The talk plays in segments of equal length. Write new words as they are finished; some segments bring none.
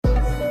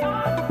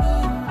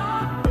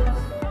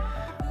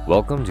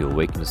Welcome to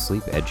Awaken to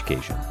Sleep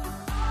Education.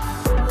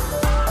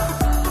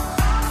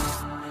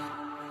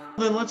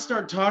 Then let's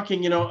start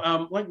talking.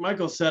 Like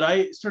Michael said,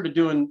 I started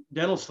doing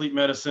dental sleep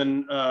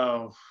medicine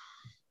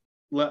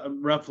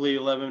roughly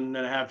 11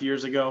 and a half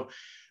years ago.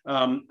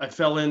 I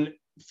fell in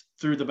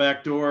through the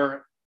back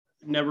door,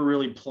 never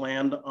really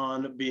planned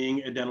on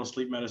being a dental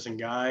sleep medicine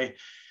guy.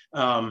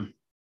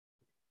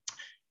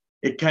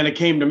 It kind of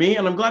came to me,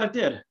 and I'm glad it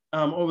did.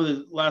 Over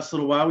the last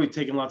little while, we've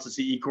taken lots of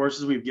CE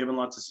courses. We've given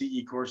lots of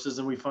CE courses,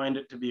 and we find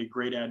it to be a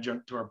great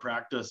adjunct to our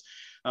practice.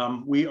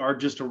 We are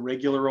just a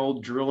regular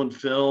old drill and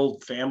fill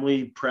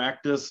family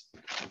practice.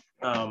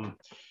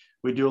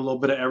 We do a little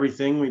bit of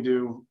everything. We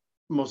do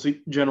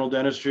mostly general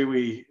dentistry.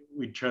 We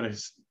try to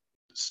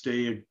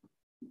stay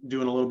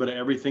doing a little bit of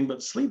everything,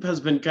 but sleep has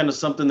been kind of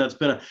something that's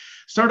been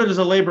started as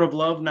a labor of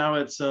love. Now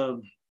it's a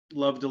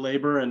love to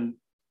labor,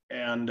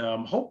 and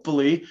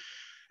hopefully,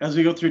 as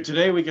we go through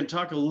today, we can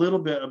talk a little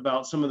bit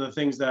about some of the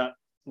things that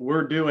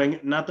we're doing.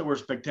 Not that we're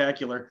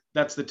spectacular.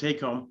 That's the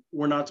take home.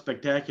 We're not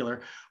spectacular.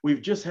 We've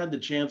just had the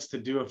chance to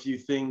do a few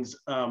things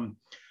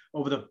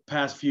over the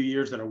past few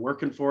years that are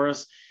working for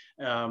us.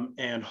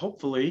 And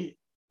hopefully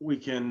we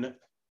can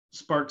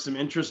spark some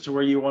interest to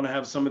where you want to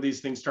have some of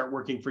these things start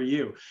working for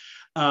you.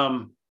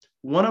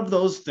 One of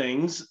those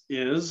things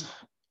is,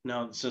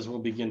 now it says we'll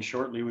begin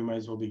shortly. We might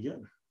as well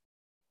begin.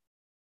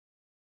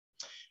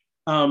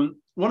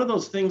 One of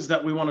those things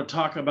that we want to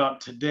talk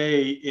about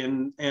today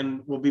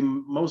and will be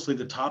mostly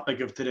the topic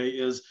of today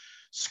is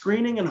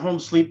screening and home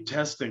sleep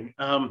testing.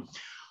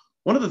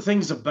 One of the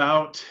things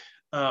about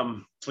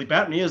sleep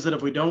apnea is that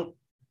if we don't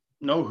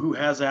know who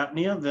has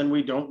apnea, then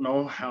we don't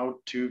know how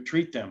to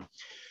treat them.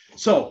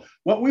 So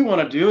what we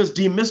want to do is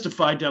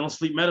demystify dental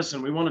sleep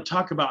medicine. We want to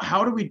talk about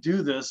how do we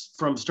do this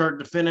from start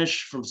to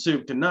finish, from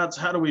soup to nuts?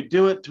 How do we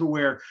do it to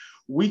where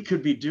we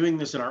could be doing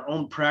this in our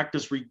own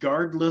practice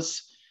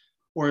regardless,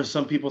 or as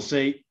some people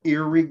say,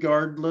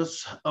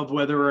 irregardless of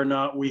whether or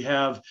not we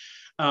have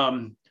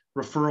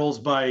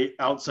referrals by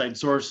outside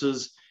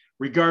sources,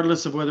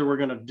 regardless of whether we're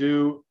going to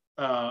do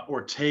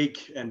or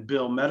take and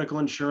bill medical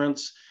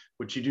insurance,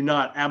 which you do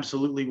not,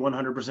 absolutely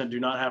 100% do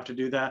not have to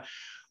do that.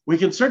 We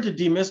can start to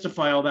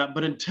demystify all that,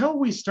 but until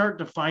we start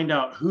to find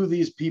out who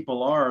these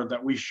people are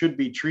that we should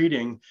be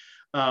treating,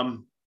 we're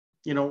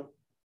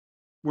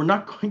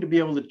not going to be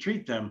able to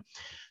treat them.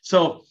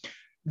 So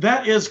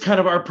that is kind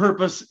of our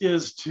purpose,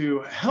 is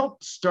to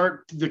help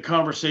start the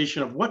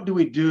conversation of what do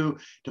we do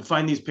to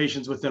find these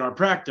patients within our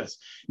practice.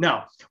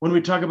 Now, when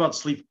we talk about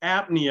sleep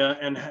apnea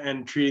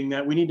and treating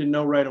that, we need to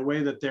know right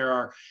away that there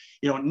are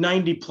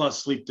 90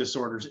 plus sleep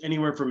disorders,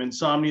 anywhere from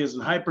insomnias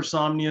and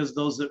hypersomnias,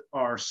 those that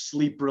are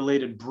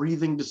sleep-related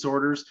breathing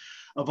disorders.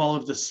 Of all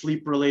of the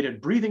sleep-related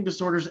breathing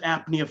disorders,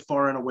 apnea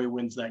far and away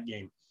wins that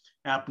game.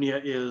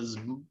 Apnea is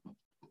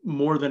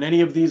more than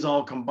any of these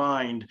all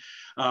combined.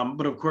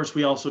 But of course,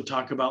 we also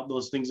talk about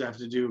those things that have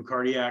to do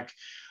cardiac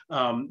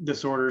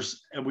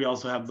disorders. And we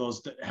also have those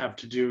that have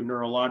to do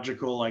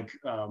neurological, like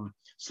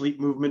sleep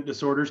movement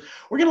disorders.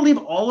 We're going to leave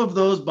all of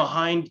those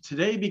behind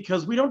today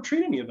because we don't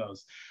treat any of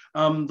those.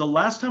 The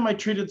last time I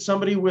treated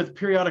somebody with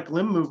periodic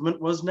limb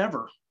movement was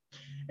never.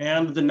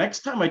 And the next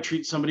time I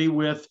treat somebody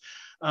with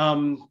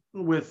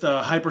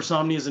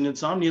hypersomnias and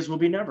insomnias will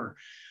be never.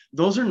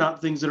 Those are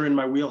not things that are in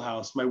my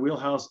wheelhouse. My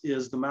wheelhouse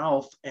is the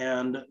mouth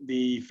and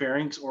the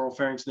pharynx, oral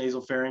pharynx,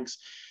 nasal pharynx,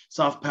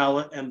 soft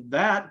palate. And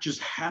that just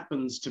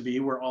happens to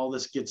be where all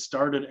this gets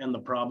started and the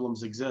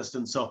problems exist.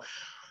 And so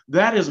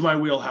that is my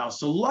wheelhouse.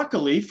 So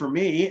luckily for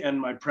me and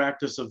my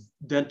practice of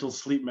dental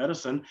sleep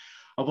medicine,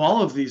 of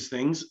all of these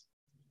things,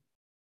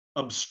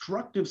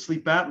 obstructive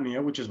sleep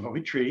apnea, which is what we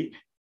treat,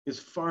 is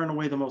far and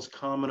away the most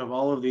common of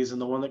all of these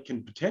and the one that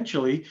can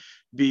potentially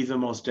be the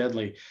most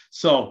deadly.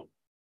 So,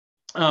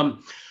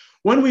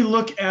 when we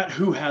look at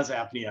who has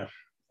apnea,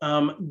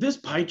 this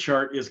pie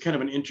chart is kind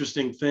of an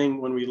interesting thing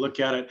when we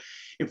look at it.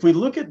 If we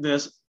look at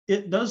this,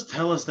 it does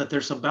tell us that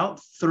there's about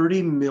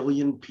 30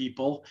 million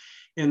people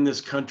in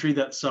this country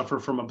that suffer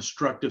from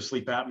obstructive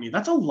sleep apnea.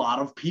 That's a lot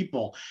of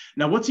people.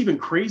 Now, what's even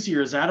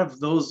crazier is out of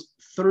those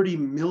 30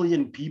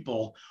 million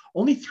people,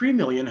 only 3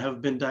 million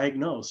have been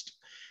diagnosed,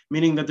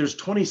 meaning that there's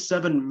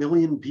 27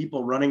 million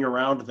people running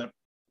around that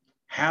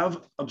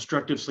have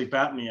obstructive sleep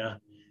apnea,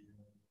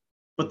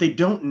 but they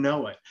don't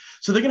know it.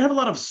 So they're going to have a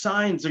lot of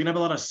signs, they're going to have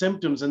a lot of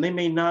symptoms, and they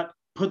may not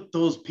put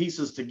those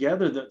pieces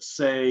together that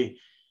say,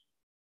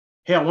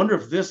 hey, I wonder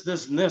if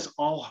this, and this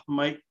all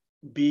might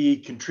be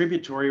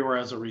contributory or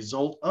as a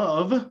result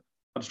of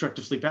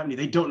obstructive sleep apnea.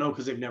 They don't know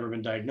because they've never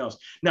been diagnosed.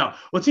 Now,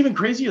 what's even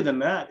crazier than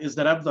that is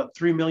that of the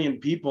 3 million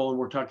people, and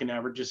we're talking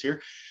averages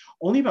here,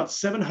 only about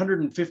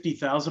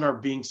 750,000 are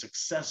being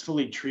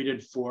successfully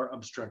treated for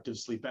obstructive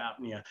sleep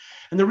apnea.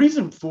 And the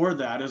reason for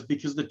that is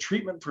because the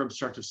treatment for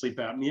obstructive sleep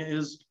apnea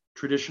is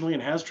traditionally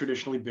and has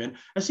traditionally been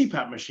a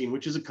CPAP machine,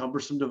 which is a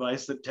cumbersome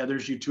device that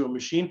tethers you to a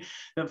machine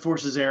that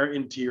forces air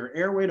into your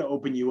airway to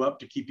open you up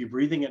to keep you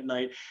breathing at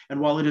night. And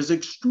while it is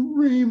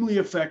extremely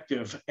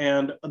effective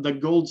and the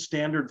gold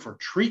standard for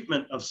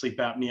treatment of sleep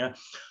apnea,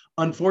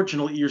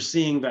 Unfortunately, you're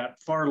seeing that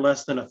far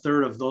less than a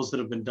third of those that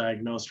have been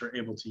diagnosed are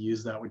able to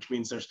use that, which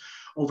means there's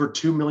over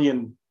 2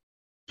 million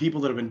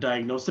people that have been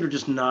diagnosed that are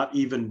just not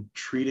even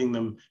treating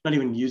them, not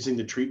even using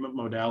the treatment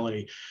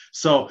modality.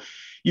 So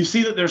you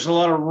see that there's a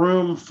lot of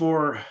room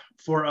for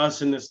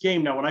us in this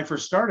game. Now, when I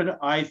first started,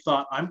 I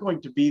thought I'm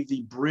going to be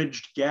the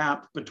bridged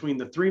gap between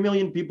the 3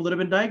 million people that have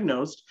been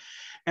diagnosed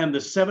and the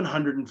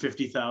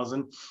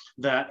 750,000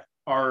 that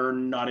are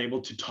not able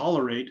to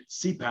tolerate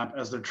CPAP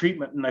as their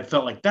treatment. And I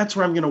felt like that's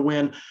where I'm going to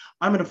win.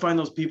 I'm going to find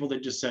those people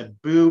that just said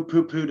boo,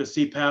 poo, poo to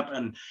CPAP.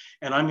 And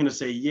I'm going to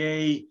say,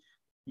 yay,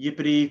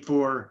 yippity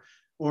for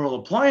oral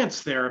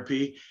appliance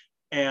therapy.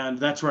 And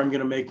that's where I'm going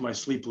to make my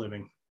sleep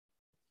living.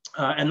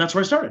 And that's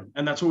where I started.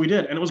 And that's what we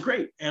did. And it was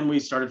great. And we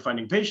started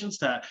finding patients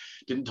that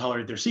didn't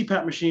tolerate their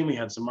CPAP machine. We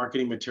had some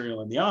marketing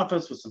material in the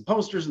office with some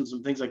posters and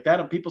some things like that.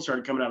 And people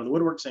started coming out of the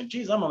woodwork saying,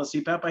 geez, I'm on the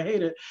CPAP. I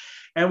hate it.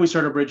 And we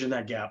started bridging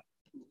that gap.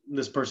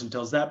 This person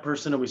tells that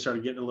person, and we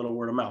started getting a little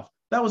word of mouth.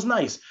 That was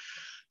nice.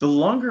 The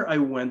longer I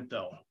went,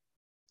 though,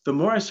 the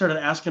more I started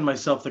asking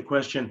myself the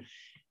question,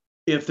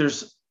 if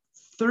there's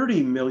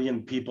 30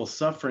 million people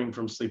suffering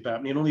from sleep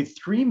apnea and only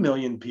 3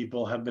 million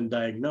people have been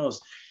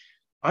diagnosed,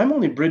 I'm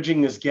only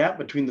bridging this gap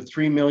between the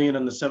 3 million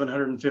and the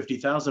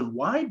 750,000.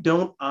 Why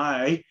don't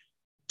I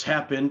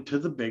tap into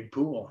the big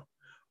pool?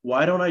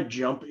 Why don't I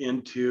jump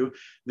into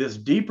this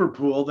deeper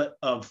pool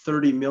of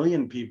 30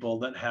 million people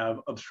that have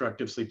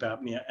obstructive sleep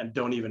apnea and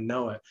don't even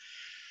know it?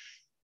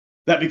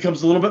 That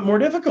becomes a little bit more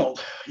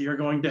difficult. You're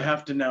going to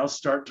have to now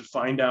start to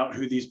find out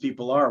who these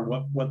people are,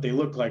 what they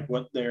look like,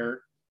 what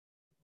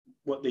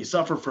they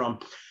suffer from.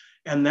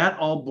 And that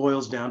all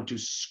boils down to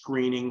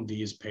screening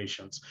these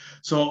patients.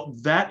 So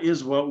that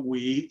is what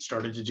we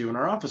started to do in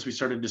our office. We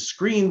started to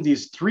screen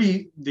these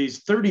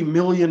 30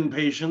 million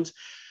patients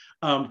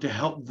to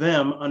help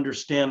them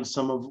understand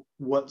some of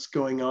what's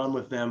going on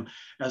with them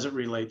as it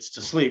relates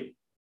to sleep.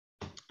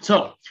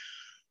 So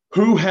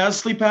who has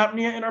sleep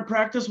apnea in our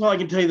practice? Well, I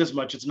can tell you this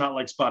much. It's not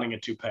like spotting a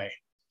toupee.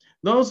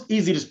 Those,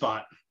 easy to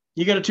spot.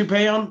 You got a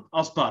toupee on,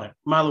 I'll spot it.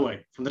 Mile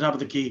away. From the top of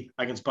the key,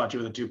 I can spot you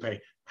with a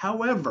toupee.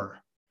 However,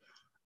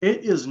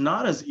 it is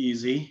not as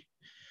easy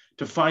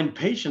to find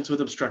patients with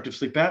obstructive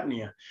sleep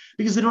apnea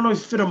because they don't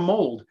always fit a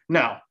mold.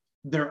 Now,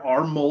 there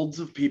are molds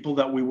of people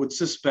that we would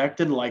suspect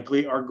and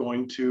likely we're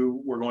going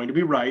to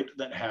be right,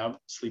 that have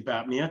sleep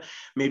apnea.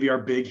 Maybe our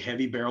big,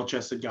 heavy,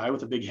 barrel-chested guy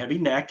with a big, heavy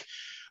neck.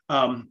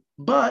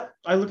 But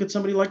I look at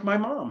somebody like my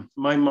mom.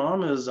 My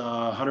mom is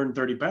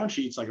 130 pounds.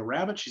 She eats like a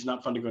rabbit. She's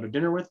not fun to go to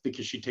dinner with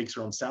because she takes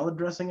her own salad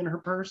dressing in her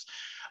purse.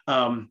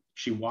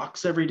 She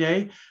walks every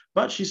day,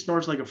 but she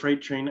snores like a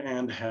freight train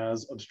and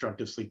has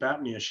obstructive sleep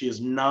apnea. She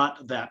is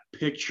not that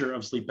picture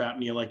of sleep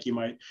apnea like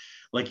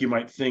you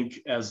might think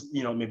as,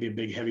 maybe a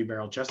big, heavy,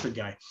 barrel-chested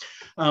guy.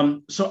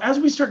 So as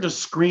we start to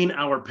screen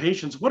our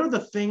patients, what are the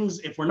things,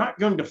 if we're not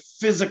going to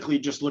physically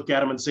just look at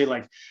them and say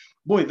like,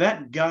 boy,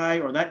 that guy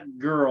or that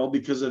girl,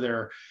 because of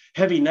their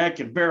heavy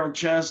neck and barrel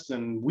chest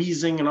and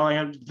wheezing and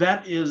all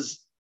that is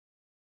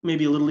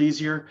maybe a little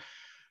easier.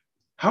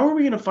 How are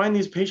we going to find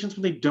these patients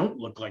when they don't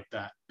look like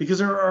that? Because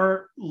there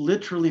are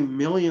literally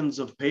millions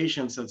of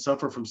patients that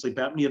suffer from sleep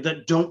apnea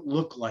that don't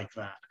look like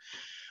that.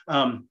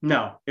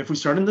 Now, if we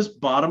start in this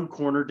bottom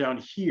corner down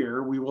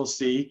here, we will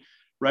see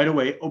right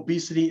away,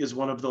 obesity is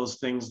one of those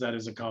things that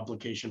is a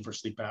complication for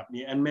sleep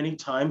apnea. And many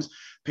times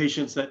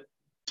patients that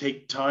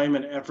take time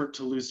and effort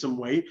to lose some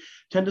weight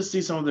tend to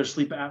see some of their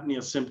sleep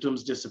apnea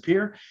symptoms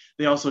disappear.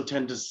 They also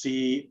tend to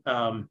see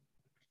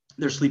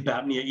their sleep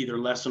apnea either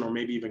lessen or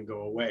maybe even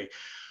go away.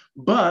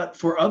 But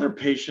for other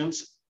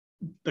patients,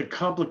 the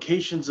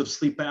complications of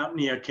sleep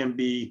apnea can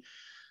be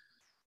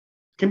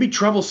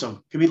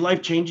troublesome, can be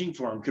life-changing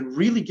for them, can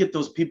really get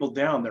those people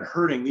down. They're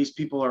hurting. These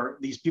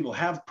people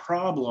have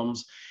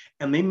problems,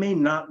 and they may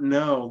not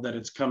know that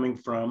it's coming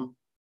from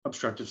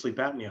obstructive sleep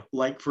apnea.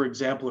 Like, for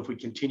example, if we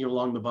continue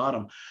along the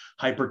bottom,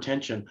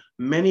 hypertension.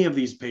 Many of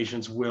these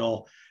patients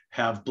will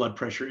have blood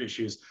pressure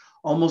issues.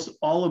 Almost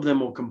all of them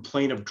will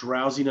complain of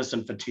drowsiness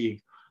and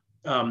fatigue.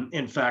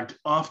 In fact,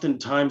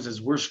 oftentimes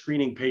as we're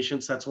screening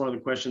patients, that's one of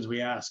the questions we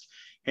ask.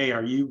 Hey,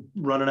 are you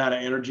running out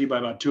of energy by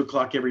about 2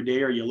 o'clock every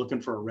day? Are you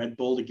looking for a Red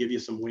Bull to give you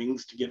some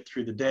wings to get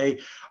through the day?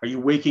 Are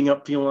you waking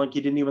up feeling like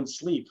you didn't even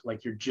sleep,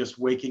 like you're just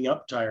waking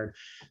up tired?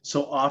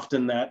 So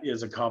often that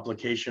is a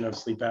complication of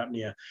sleep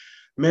apnea.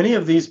 Many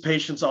of these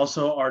patients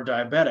also are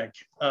diabetic.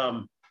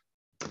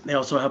 They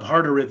also have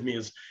heart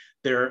arrhythmias.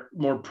 They're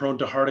more prone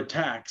to heart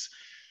attacks.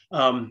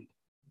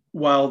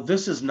 While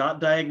this is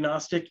not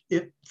diagnostic,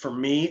 it, for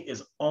me,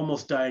 is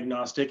almost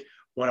diagnostic.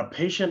 When a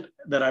patient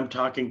that I'm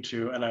talking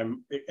to and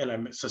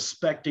I'm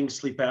suspecting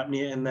sleep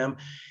apnea in them,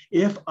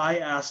 if I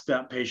ask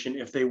that patient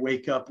if they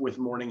wake up with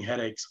morning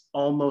headaches,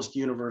 almost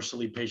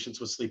universally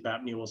patients with sleep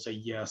apnea will say,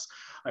 yes,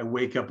 I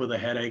wake up with a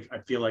headache. I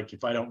feel like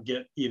if I don't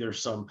get either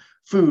some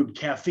food,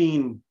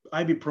 caffeine,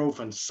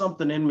 ibuprofen,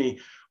 something in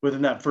me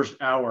within that first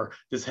hour,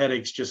 this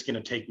headache's just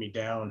going to take me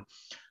down.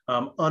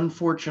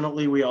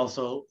 Unfortunately, we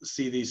also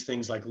see these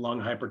things like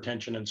lung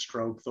hypertension and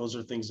stroke. Those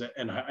are things that,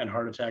 and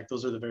heart attack.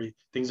 Those are the very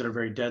things that are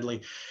very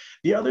deadly.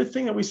 The other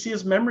thing that we see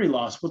is memory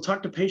loss. We'll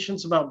talk to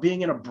patients about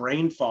being in a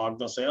brain fog.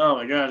 They'll say, oh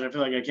my gosh, I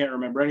feel like I can't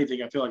remember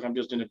anything. I feel like I'm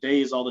just in a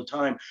daze all the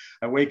time.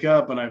 I wake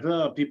up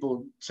and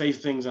people say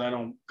things and I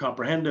don't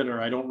comprehend it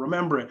or I don't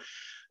remember it.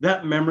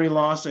 That memory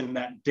loss and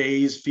that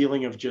daze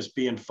feeling of just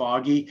being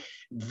foggy,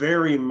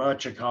 very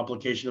much a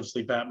complication of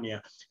sleep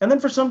apnea. And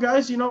then for some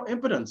guys,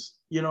 impotence,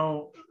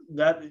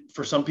 that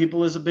for some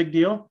people is a big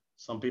deal.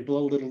 Some people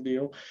a little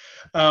deal.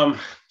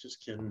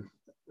 Just kidding.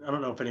 I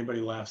don't know if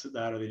anybody laughs at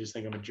that or they just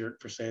think I'm a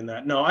jerk for saying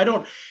that. No, I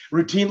don't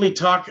routinely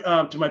talk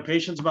to my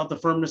patients about the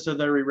firmness of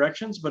their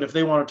erections, but if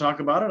they want to talk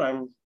about it,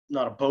 I'm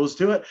not opposed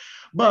to it.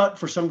 But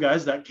for some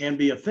guys, that can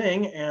be a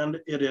thing, and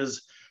it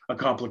is a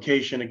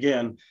complication,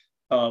 again,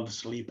 of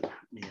sleep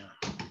apnea.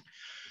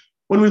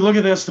 When we look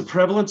at this, the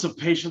prevalence of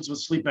patients with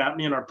sleep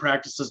apnea in our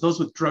practices, those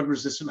with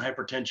drug-resistant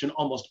hypertension,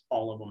 almost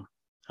all of them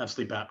have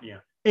sleep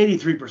apnea.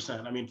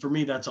 83%. I mean, for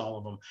me, that's all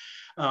of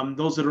them.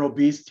 Those that are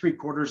obese,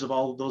 3/4 of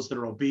all of those that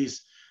are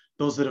obese,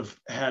 those that have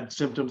had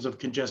symptoms of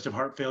congestive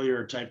heart failure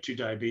or type 2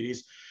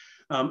 diabetes.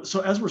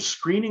 So as we're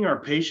screening our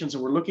patients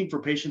and we're looking for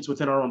patients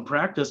within our own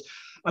practice,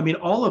 I mean,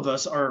 all of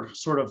us are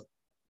sort of,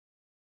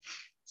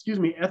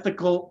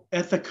 ethical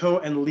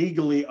and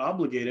legally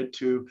obligated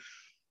to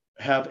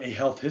have a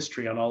health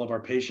history on all of our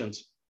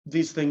patients.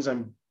 These things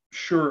I'm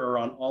sure are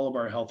on all of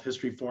our health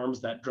history forms,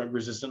 that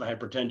drug-resistant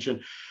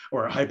hypertension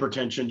or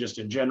hypertension just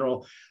in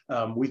general.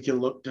 We can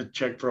look to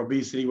check for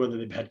obesity, whether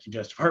they've had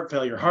congestive heart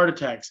failure, heart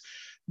attacks,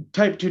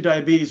 type 2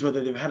 diabetes,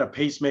 whether they've had a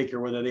pacemaker,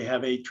 whether they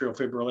have atrial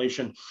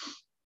fibrillation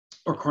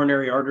or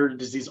coronary artery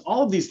disease.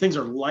 All of these things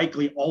are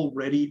likely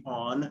already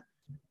on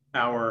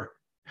our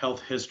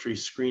health history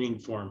screening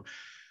form.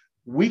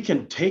 We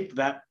can take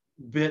that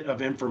bit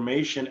of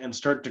information and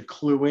start to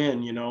clue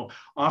in.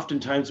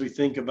 Oftentimes we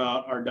think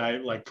about our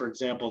diet, like for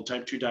example,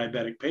 type 2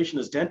 diabetic patient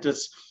as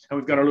dentists, and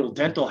we've got our little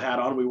dental hat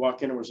on. We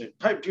walk in and we're saying,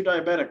 type 2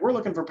 diabetic, we're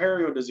looking for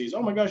perio disease.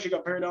 Oh my gosh, you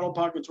got periodontal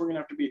pockets. We're going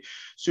to have to be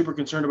super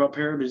concerned about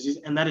perio disease.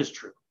 And that is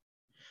true.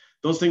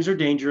 Those things are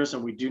dangerous,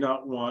 and we do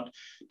not want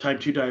type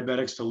 2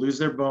 diabetics to lose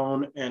their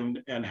bone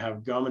and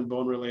have gum and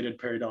bone related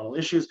periodontal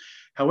issues.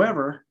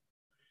 However,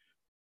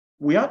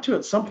 we ought to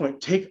at some point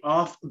take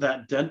off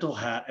that dental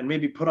hat and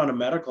maybe put on a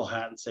medical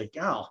hat and say,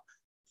 gal,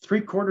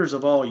 3/4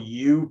 of all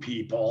you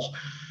people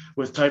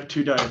with type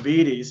 2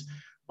 diabetes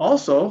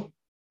also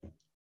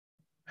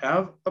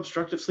have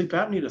obstructive sleep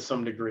apnea to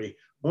some degree.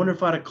 I wonder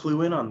if I ought to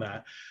clue in on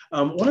that.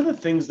 One of the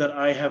things that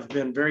I have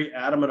been very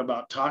adamant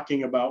about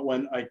talking about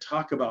when I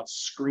talk about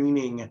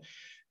screening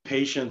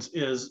patients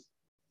is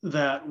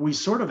that we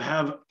sort of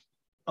have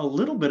a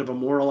little bit of a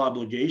moral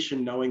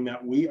obligation, knowing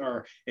that we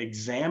are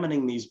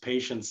examining these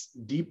patients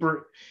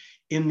deeper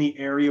in the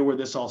area where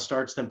this all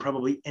starts than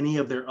probably any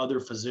of their other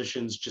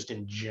physicians just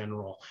in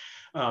general.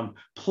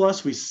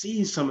 Plus, we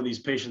see some of these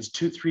patients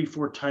 2, 3,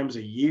 4 times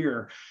a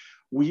year.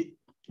 We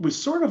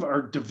sort of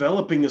are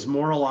developing this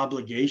moral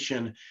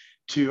obligation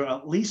to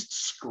at least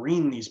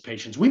screen these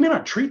patients. We may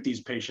not treat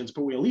these patients,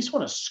 but we at least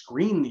want to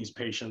screen these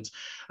patients.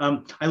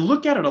 I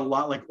look at it a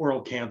lot like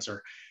oral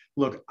cancer.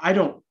 Look, I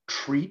don't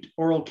treat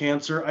oral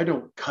cancer. I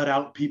don't cut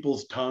out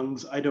people's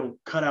tongues. I don't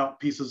cut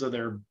out pieces of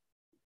their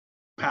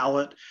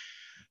palate,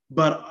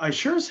 but I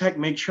sure as heck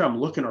make sure I'm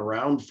looking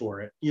around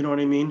for it. You know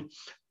what I mean?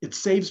 It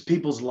saves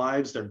people's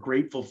lives. They're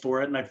grateful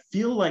for it. And I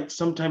feel like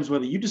sometimes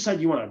whether you decide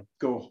you want to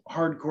go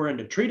hardcore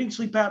into treating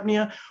sleep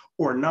apnea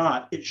or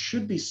not, it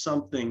should be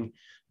something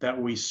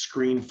that we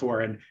screen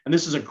for. And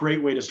this is a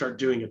great way to start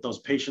doing it.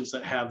 Those patients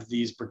that have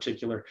these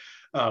particular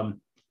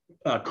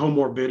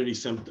comorbidity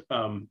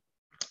symptoms,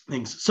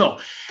 things. So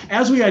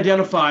as we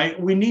identify,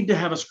 we need to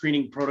have a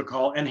screening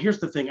protocol. And here's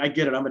the thing, I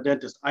get it, I'm a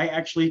dentist. I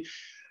actually,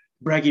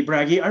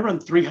 braggy, I run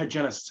 3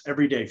 hygienists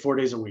every day, 4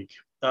 days a week,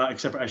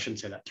 except for, I shouldn't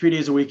say that, 3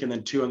 days a week and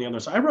then 2 on the other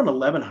side. I run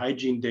 11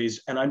 hygiene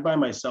days and I'm by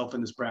myself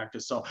in this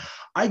practice. So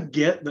I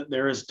get that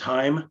there is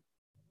time,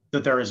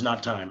 that there is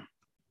not time.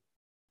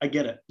 I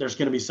get it. There's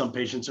going to be some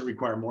patients that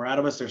require more out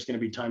of us. There's going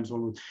to be times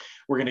when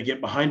we're going to get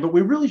behind, but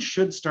we really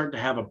should start to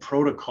have a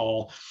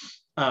protocol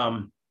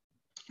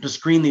to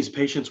screen these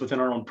patients within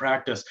our own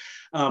practice.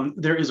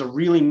 There is a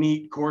really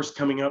neat course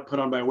coming up put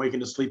on by Awaken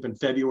to Sleep in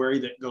February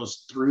that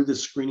goes through the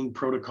screening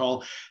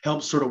protocol,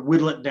 helps sort of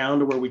whittle it down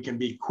to where we can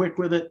be quick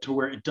with it, to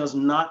where it does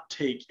not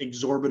take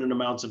exorbitant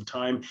amounts of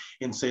time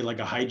in, say, like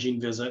a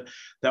hygiene visit,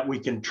 that we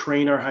can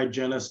train our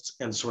hygienists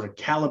and sort of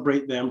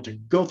calibrate them to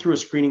go through a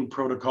screening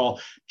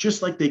protocol,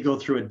 just like they go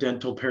through a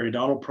dental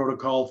periodontal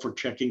protocol for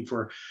checking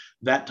for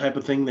that type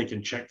of thing. They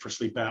can check for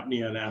sleep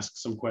apnea and ask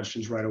some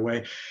questions right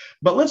away.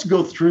 But let's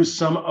go through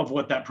some of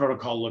what that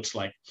protocol looks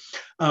like.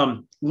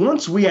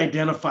 Once we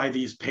identify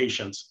these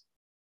patients,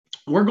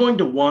 we're going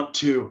to want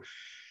to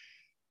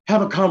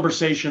have a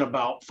conversation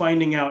about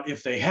finding out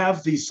if they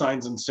have these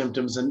signs and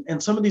symptoms.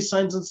 And some of these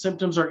signs and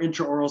symptoms are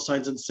intraoral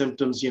signs and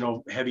symptoms,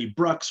 heavy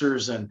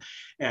bruxers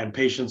and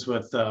patients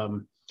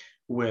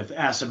with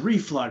acid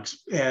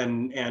reflux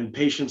and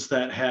patients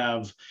that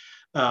have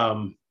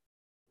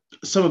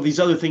some of these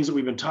other things that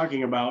we've been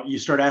talking about, you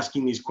start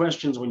asking these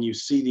questions when you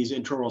see these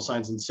intraoral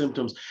signs and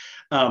symptoms,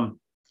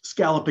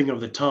 scalloping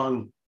of the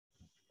tongue.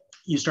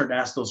 You start to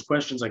ask those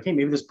questions like, hey,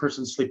 maybe this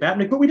person's sleep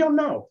apneic, but we don't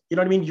know. You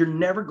know what I mean? You're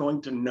never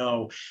going to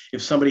know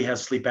if somebody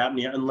has sleep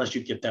apnea unless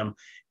you get them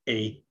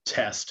a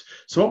test.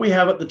 So what we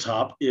have at the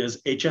top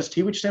is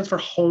HST, which stands for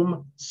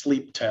home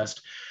sleep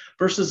test,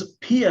 versus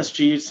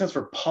PSG, it stands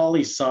for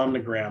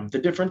polysomnogram. The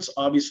difference,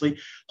 obviously,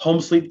 home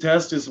sleep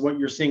test is what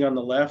you're seeing on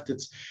the left.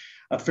 It's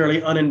a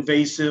fairly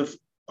uninvasive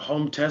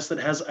home test that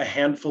has a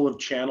handful of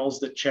channels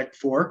that check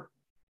for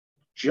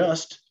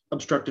just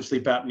obstructive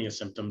sleep apnea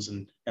symptoms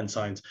and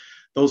signs.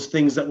 Those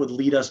things that would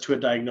lead us to a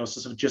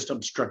diagnosis of just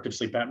obstructive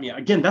sleep apnea.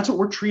 Again, that's what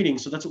we're treating,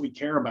 so that's what we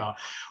care about.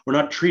 We're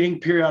not treating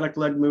periodic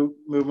leg movement.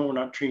 We're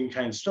not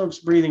treating Stokes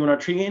breathing. We're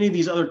not treating any of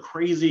these other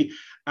crazy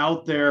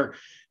out there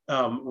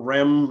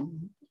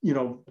REM,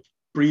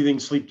 breathing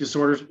sleep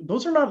disorders.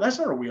 That's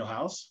not our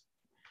wheelhouse.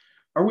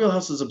 Our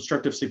wheelhouse is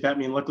obstructive sleep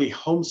apnea, and luckily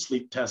home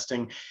sleep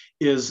testing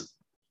is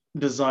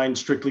designed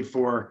strictly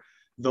for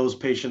those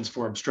patients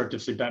for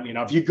obstructive sleep apnea.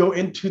 Now, if you go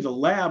into the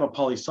lab, a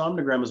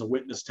polysomnogram is a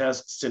witness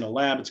test. It's in a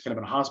lab. It's kind of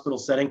in a hospital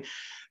setting.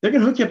 They're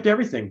going to hook you up to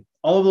everything.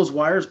 All of those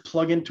wires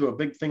plug into a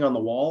big thing on the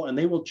wall, and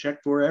they will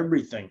check for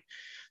everything.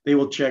 They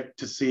will check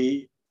to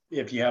see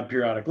if you have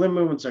periodic limb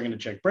movements. They're going to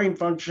check brain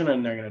function,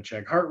 and they're going to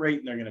check heart rate,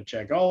 and they're going to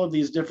check all of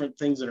these different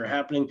things that are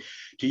happening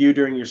to you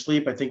during your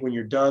sleep. I think when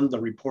you're done, the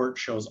report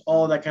shows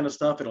all of that kind of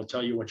stuff. It'll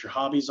tell you what your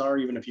hobbies are,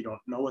 even if you don't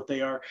know what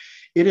they are.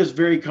 It is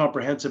very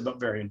comprehensive,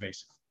 but very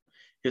invasive.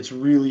 It's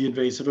really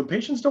invasive, and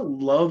patients don't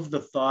love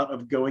the thought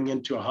of going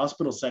into a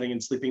hospital setting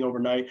and sleeping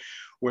overnight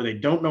where they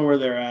don't know where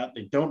they're at.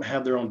 They don't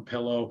have their own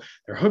pillow.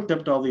 They're hooked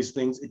up to all these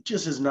things. It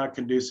just is not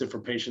conducive for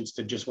patients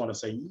to just want to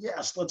say,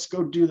 yes, let's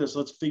go do this.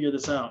 Let's figure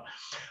this out.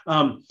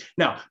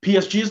 Now,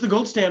 PSG is the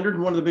gold standard.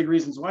 And one of the big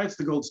reasons why it's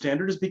the gold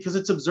standard is because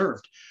it's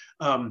observed.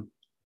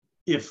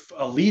 If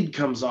a lead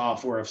comes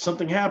off or if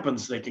something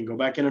happens, they can go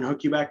back in and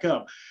hook you back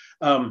up.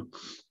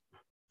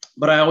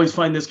 But I always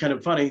find this kind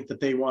of funny that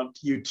they want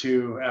you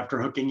to,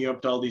 after hooking you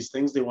up to all these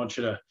things, they want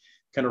you to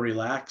kind of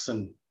relax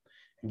and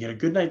get a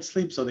good night's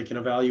sleep so they can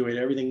evaluate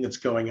everything that's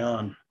going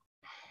on.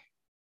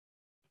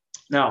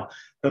 Now,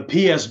 the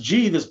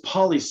PSG, this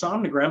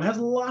polysomnogram, has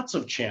lots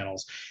of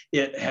channels.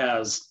 It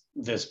has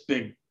this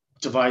big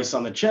device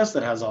on the chest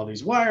that has all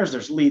these wires.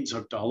 There's leads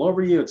hooked all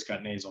over you. It's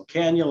got nasal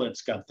cannula.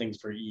 It's got things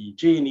for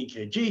EEG and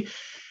EKG.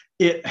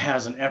 It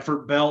has an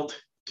effort belt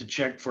to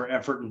check for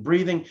effort and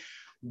breathing.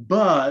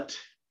 But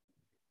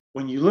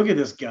when you look at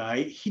this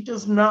guy, he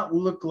does not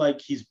look like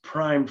he's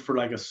primed for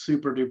like a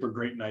super duper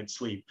great night's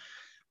sleep.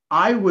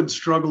 I would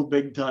struggle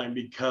big time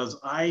because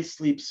I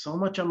sleep so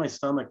much on my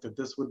stomach that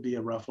this would be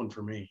a rough one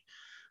for me.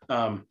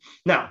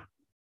 Now,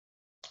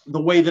 the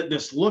way that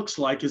this looks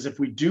like is if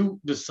we do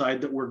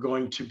decide that we're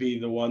going to be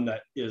the one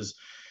that is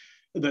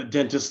the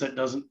dentist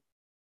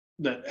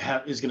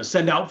that is going to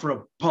send out for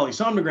a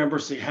polysomnogram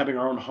versus having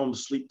our own home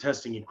sleep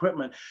testing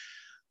equipment.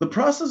 The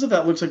process of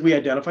that looks like we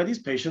identify these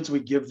patients,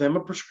 we give them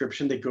a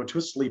prescription, they go to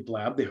a sleep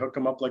lab, they hook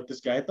them up like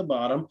this guy at the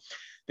bottom,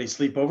 they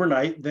sleep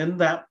overnight, then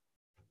that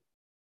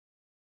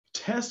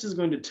test is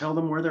going to tell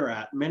them where they're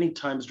at. Many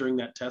times during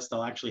that test,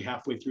 they'll actually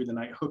halfway through the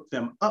night hook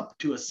them up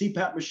to a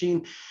CPAP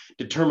machine,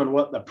 determine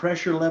what the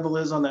pressure level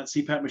is on that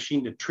CPAP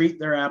machine to treat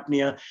their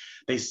apnea.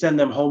 They send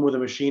them home with a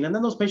machine, and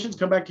then those patients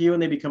come back to you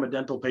and they become a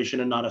dental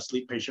patient and not a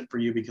sleep patient for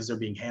you because they're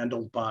being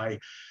handled by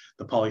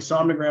the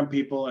polysomnogram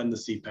people and the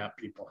CPAP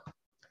people.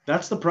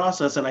 That's the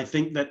process. And I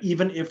think that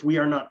even if we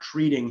are not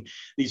treating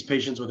these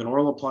patients with an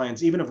oral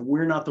appliance, even if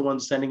we're not the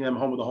ones sending them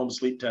home with a home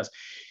sleep test,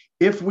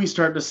 if we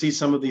start to see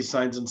some of these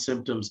signs and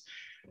symptoms,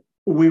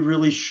 we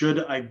really should,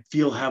 I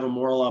feel, have a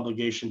moral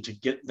obligation to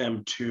get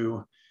them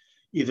to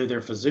either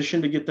their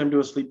physician to get them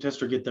to a sleep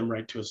test or get them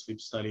right to a sleep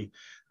study,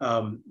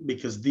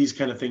 because these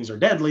kind of things are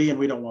deadly and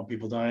we don't want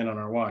people dying on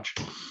our watch.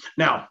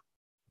 Now,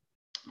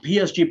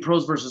 PSG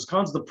pros versus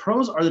cons. The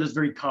pros are that it's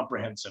very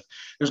comprehensive.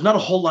 There's not a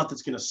whole lot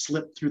that's going to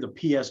slip through the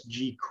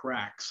PSG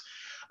cracks.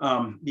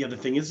 The other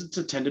thing is it's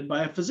attended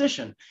by a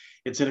physician.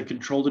 It's in a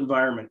controlled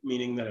environment,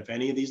 meaning that if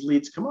any of these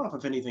leads come off,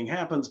 if anything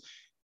happens,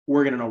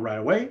 we're going to know right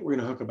away. We're going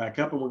to hook it back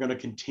up and we're going to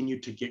continue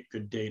to get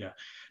good data.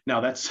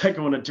 Now, that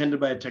second one, attended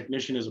by a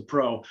technician, is a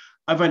pro.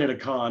 I find it a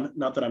con.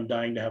 Not that I'm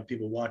dying to have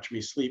people watch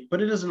me sleep,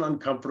 but it is an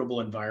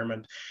uncomfortable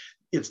environment.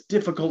 It's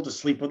difficult to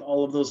sleep with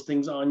all of those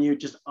things on you,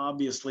 just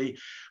obviously.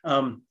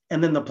 And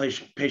then the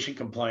patient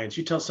compliance.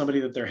 You tell somebody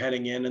that they're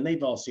heading in and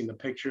they've all seen the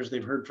pictures.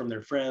 They've heard from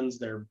their friends,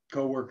 their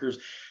coworkers,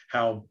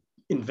 how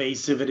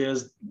invasive it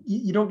is.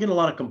 You don't get a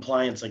lot of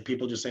compliance, like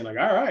people just saying like,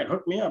 all right,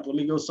 hook me up. Let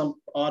me go some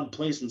odd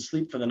place and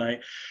sleep for the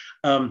night.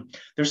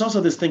 There's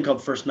also this thing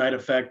called first night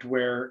effect,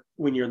 where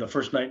when you're the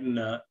first night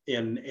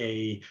in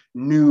a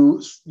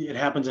new, it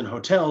happens in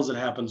hotels, it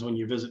happens when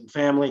you visit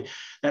family.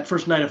 That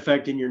first night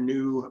effect in your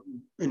new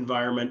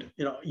environment,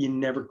 you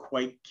never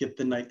quite get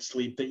the night's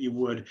sleep that you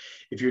would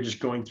if you're just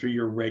going through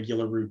your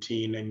regular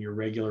routine and your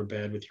regular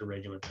bed with your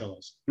regular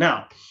pillows.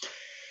 Now,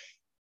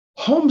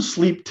 home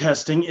sleep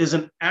testing is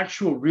an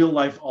actual real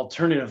life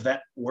alternative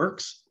that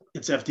works.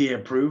 It's FDA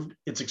approved.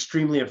 It's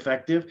extremely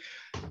effective.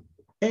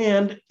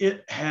 And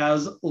it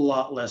has a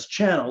lot less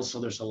channels. So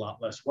there's a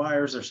lot less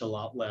wires. There's a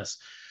lot less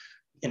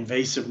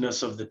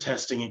invasiveness of the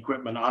testing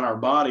equipment on our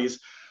bodies.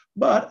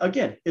 But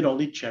again, it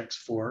only checks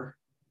for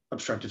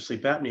obstructive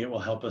sleep apnea. It will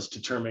help us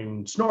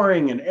determine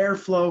snoring and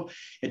airflow.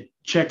 It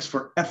checks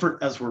for effort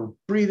as we're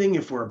breathing.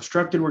 If we're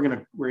obstructed, we're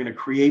gonna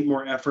create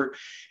more effort.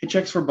 It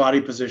checks for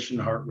body position,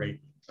 heart rate.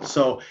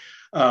 So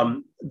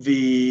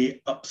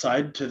the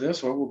upside to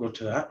this, well, we'll go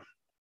to that.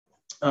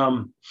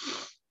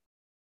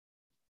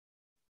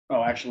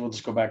 Actually, we'll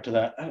just go back to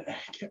that. I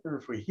can't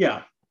remember if we,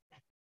 yeah.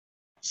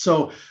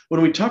 So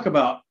when we talk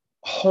about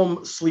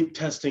home sleep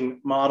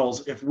testing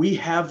models, if we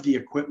have the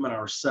equipment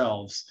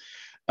ourselves,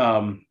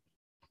 that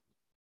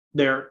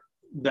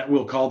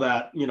we'll call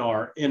that,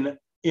 our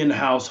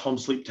in-house home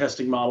sleep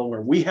testing model,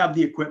 where we have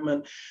the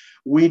equipment,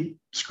 we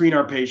screen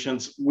our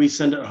patients, we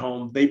send it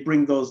home, they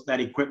bring that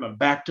equipment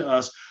back to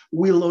us,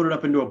 we load it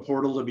up into a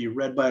portal to be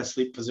read by a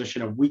sleep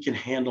physician, and we can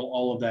handle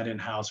all of that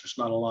in-house. There's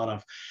not a lot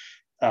of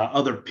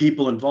other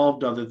people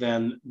involved other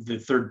than the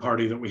third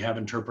party that we have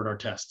interpret our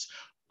tests.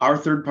 Our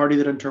third party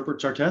that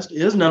interprets our test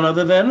is none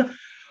other than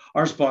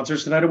our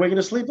sponsors tonight, Awaken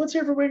to Sleep. Let's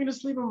hear for Awaken to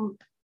Sleep.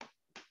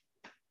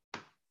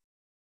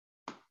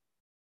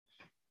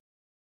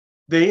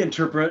 They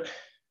interpret.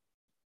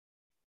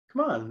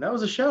 Come on, that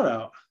was a shout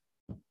out.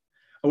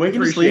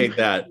 Awaken to Sleep.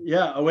 That.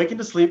 Yeah, Awaken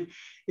to Sleep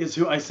is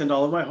who I send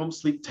all of my home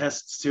sleep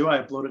tests to. I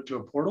upload it to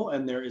a portal,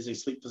 and there is a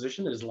sleep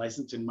physician that is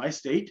licensed in my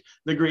state,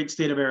 the great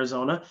state of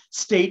Arizona,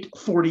 state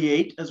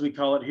 48, as we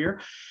call it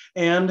here.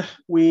 And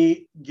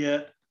we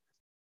get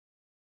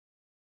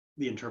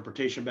the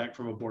interpretation back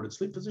from a boarded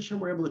sleep physician.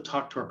 We're able to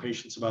talk to our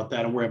patients about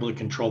that, and we're able to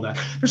control that.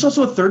 There's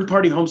also a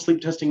third-party home sleep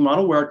testing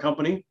model where our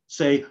company,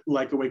 say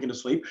like Awaken to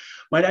Sleep,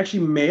 might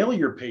actually mail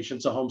your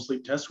patients a home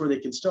sleep test where they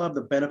can still have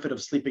the benefit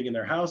of sleeping in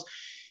their house.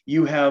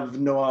 You have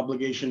no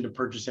obligation to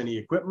purchase any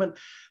equipment,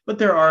 but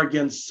there are,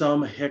 again,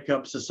 some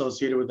hiccups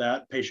associated with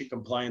that, patient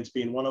compliance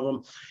being one of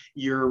them.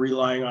 You're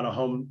relying on a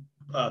home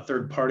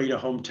third party to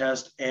home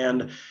test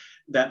and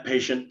that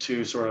patient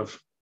to sort of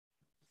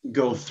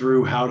go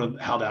through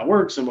how that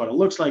works and what it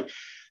looks like.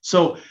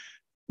 So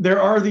there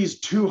are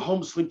these two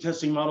home sleep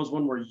testing models,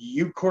 one where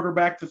you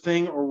quarterback the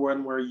thing, or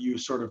one where you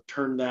sort of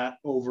turn that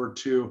over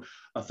to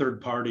a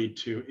third party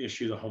to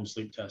issue the home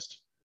sleep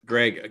test.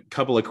 Greg, a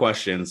couple of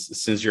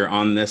questions since you're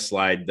on this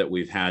slide that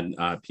we've had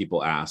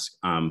people ask.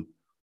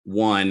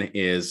 One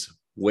is,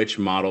 which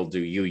model do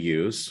you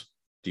use?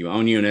 Do you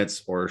own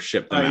units or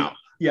ship them out?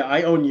 Yeah,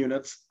 I own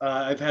units.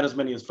 I've had as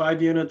many as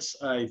 5 units.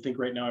 I think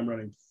right now I'm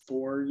running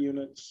 4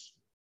 units.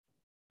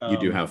 You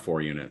do have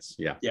 4 units.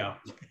 Yeah. Yeah.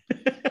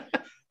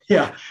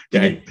 Yeah.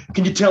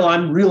 Can you tell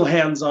I'm real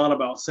hands-on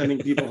about sending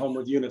people home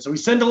with units? So we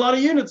send a lot of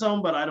units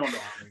home, but I don't know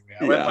how many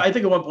we have. Yeah. I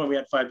think at one point we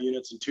had 5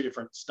 units in 2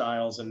 different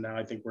styles, and now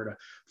I think we're to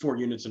 4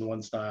 units in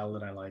one style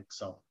that I like.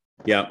 So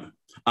yeah.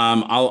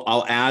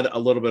 I'll add a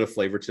little bit of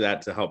flavor to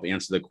that to help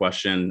answer the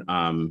question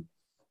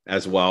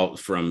as well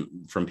from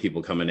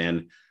people coming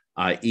in.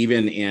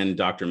 Even in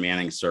Dr.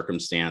 Manning's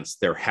circumstance,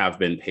 there have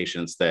been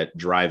patients that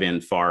drive in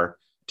far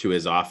to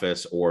his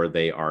office, or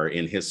they are,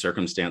 in his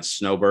circumstance,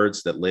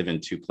 snowbirds that live in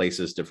 2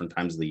 places, different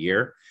times of the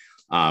year,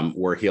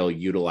 where he'll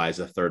utilize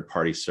a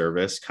third-party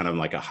service, kind of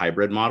like a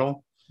hybrid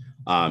model.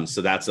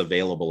 So that's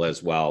available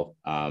as well,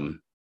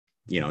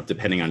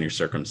 depending on your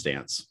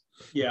circumstance.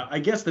 Yeah, I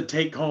guess the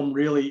take home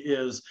really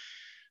is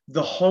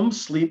the home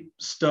sleep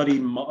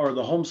study or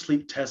the home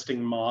sleep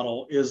testing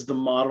model is the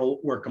model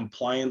where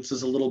compliance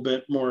is a little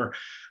bit more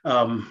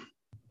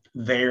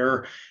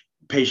there.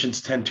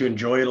 Patients tend to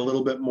enjoy it a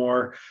little bit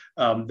more.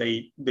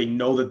 They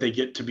know that they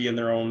get to be in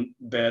their own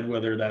bed,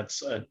 whether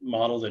that's a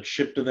model that's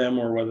shipped to them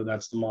or whether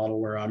that's the model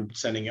where I'm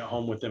sending it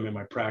home with them in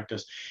my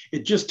practice.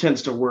 It just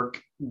tends to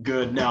work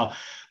good. Now,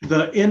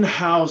 the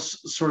in-house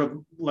sort of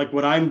like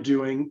what I'm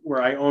doing,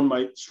 where I own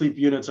my sleep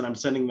units and I'm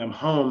sending them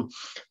home,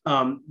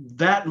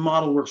 that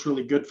model works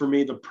really good for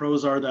me. The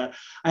pros are that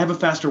I have a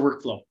faster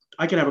workflow.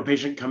 I can have a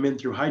patient come in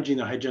through hygiene.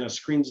 The hygienist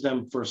screens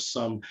them for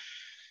some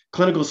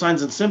clinical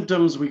signs and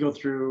symptoms. We go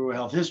through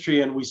health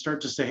history and we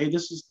start to say, hey,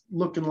 this is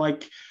looking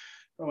like,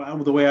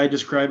 the way I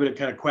describe it, it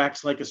kind of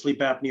quacks like a sleep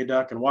apnea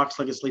duck and walks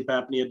like a sleep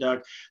apnea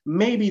duck.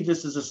 Maybe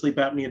this is a sleep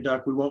apnea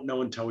duck. We won't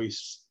know until we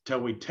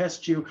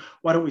test you.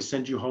 Why don't we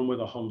send you home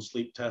with a home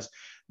sleep test?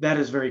 That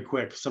is very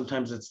quick.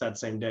 Sometimes it's that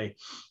same day.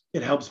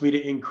 It helps me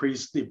to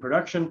increase the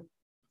production.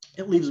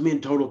 It leaves me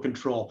in total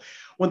control.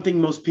 One thing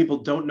most people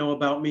don't know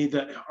about me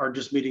that are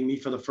just meeting me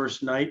for the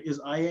first night is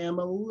I am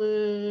a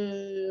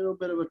little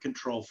bit of a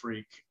control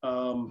freak.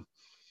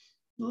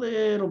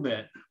 Little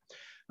bit.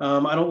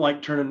 I don't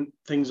like turning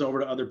things over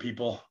to other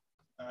people.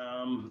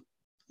 It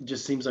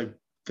just seems like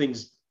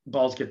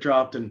balls get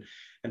dropped and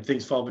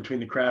things fall between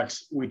the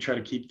cracks. We try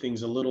to keep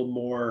things a little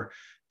more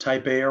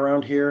type A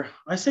around here.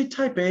 I say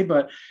type A,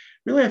 but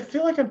really I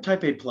feel like I'm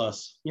type A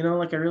plus. I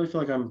really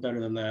feel like I'm better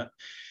than that.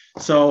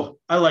 So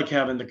I like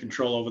having the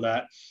control over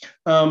that.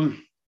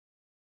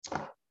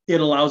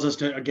 it allows us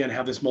to, again,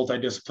 have this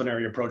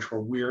multidisciplinary approach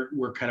where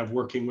we're kind of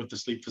working with the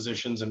sleep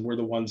physicians and we're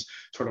the ones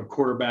sort of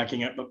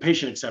quarterbacking it, but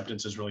patient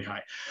acceptance is really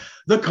high.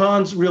 The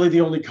cons, really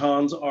the only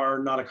cons are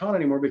not a con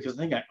anymore because I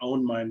think I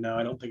own mine now.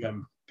 I don't think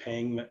I'm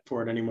paying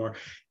for it anymore,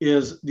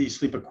 is the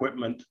sleep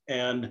equipment.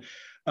 And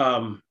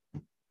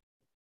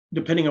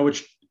depending on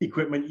which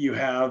equipment you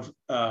have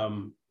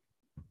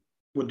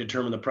would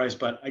determine the price,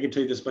 but I can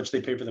tell you this much,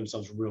 they pay for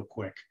themselves real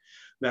quick.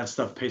 That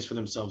stuff pays for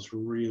themselves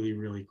really,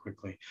 really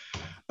quickly.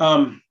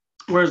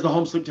 Whereas the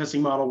home sleep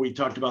testing model, we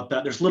talked about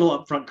that. There's little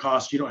upfront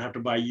cost. You don't have to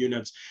buy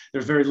units.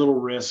 There's very little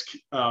risk.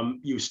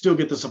 You still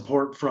get the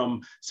support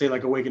from, say,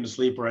 like Awaken to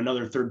Sleep or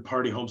another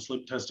third-party home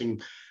sleep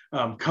testing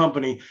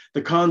company.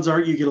 The cons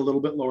are you get a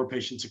little bit lower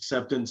patient's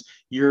acceptance.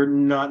 You're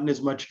not in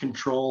as much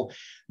control.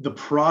 The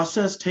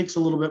process takes a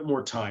little bit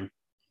more time.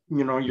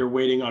 You know, you're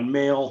waiting on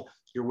mail,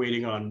 you're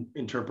waiting on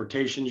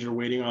interpretations, you're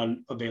waiting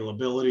on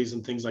availabilities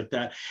and things like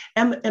that.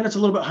 And it's a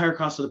little bit higher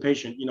cost to the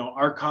patient. You know,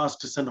 our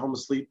cost to send home a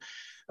sleep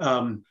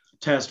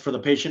test for the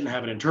patient and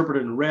have it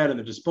interpreted and read, and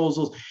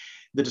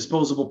the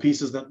disposable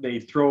pieces that they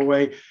throw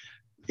away,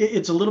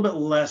 it's a little bit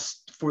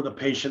less for the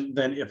patient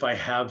than if I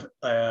have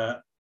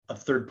a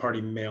third party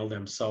mail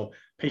them. So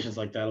patients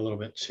like that a little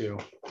bit too.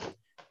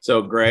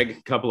 So Greg,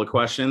 a couple of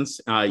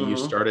questions. You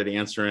started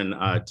answering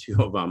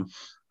two of them.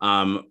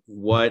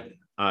 What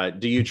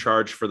do you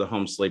charge for the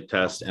home sleep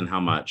test and how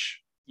much?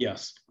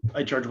 Yes,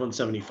 I charge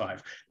 $175.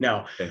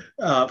 Now, okay.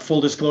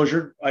 Full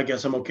disclosure, I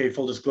guess I'm okay.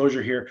 Full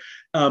disclosure here.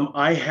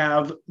 I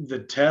have the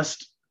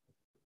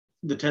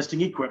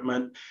testing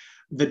equipment.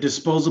 The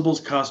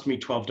disposables cost me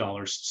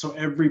 $12. So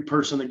every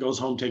person that goes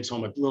home takes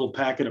home a little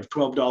packet of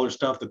 $12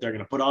 stuff that they're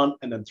going to put on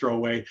and then throw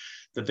away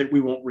that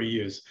we won't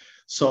reuse.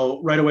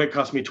 So right away, it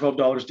cost me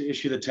 $12 to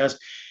issue the test.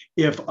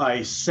 If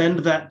I send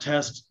that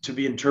test to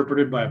be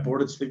interpreted by a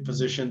boarded sleep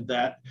physician,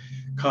 that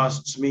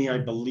costs me, I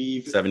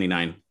believe,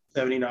 $79.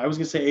 I was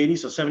going to say 80,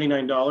 so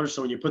 $79.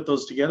 So when you put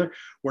those together,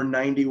 we're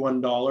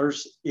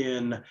 $91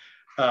 in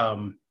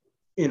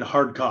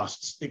hard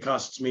costs. It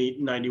costs me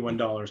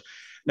 $91.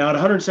 Now at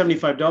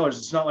 $175,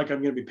 it's not like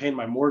I'm going to be paying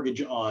my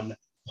mortgage on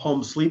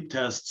home sleep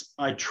tests.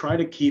 I try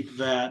to keep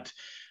that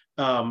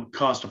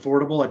cost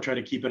affordable. I try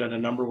to keep it at a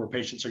number where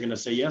patients are going to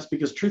say yes,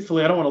 because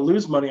truthfully, I don't want to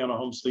lose money on a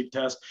home sleep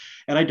test,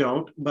 and I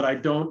don't, but I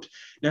don't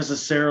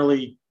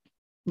necessarily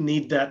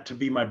need that to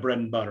be my bread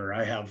and butter.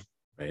 I have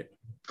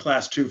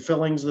class 2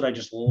 fillings that I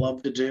just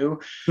love to do.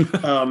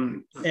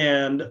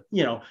 And,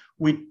 you know,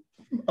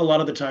 a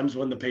lot of the times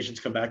when the patients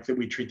come back, that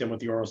we treat them with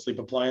the oral sleep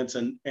appliance,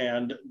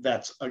 and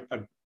that's a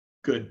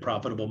good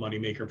profitable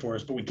moneymaker for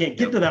us, but we can't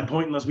get to that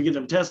point unless we get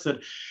them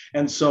tested.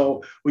 And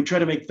so we try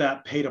to make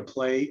that pay to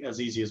play as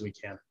easy as we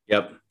can.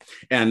 Yep.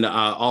 And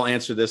I'll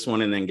answer this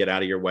one and then get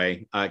out of your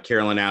way.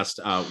 Carolyn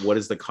asked, what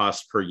is the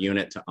cost per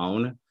unit to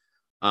own?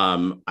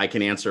 I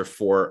can answer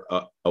for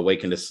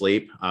Awaken to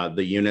Sleep.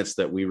 The units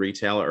that we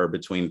retail are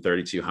between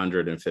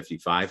 3,200 and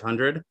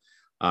 5,500.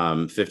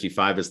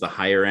 55 is the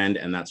higher end,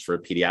 and that's for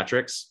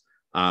pediatrics.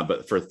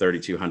 But for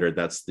 3,200,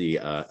 that's the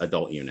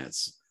adult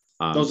units.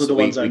 Those are the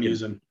ones I'm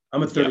using.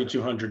 I'm a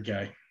 3,200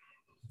 guy.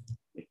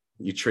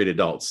 You treat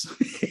adults.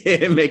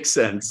 It makes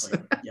sense.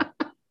 Yeah.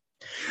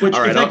 Which,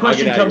 if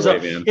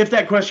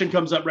that question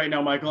comes up right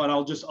now, Michael, and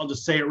I'll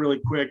just say it really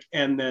quick,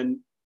 and then,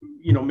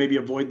 you know, maybe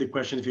avoid the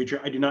question in the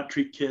future. I do not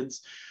treat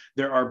kids.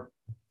 There are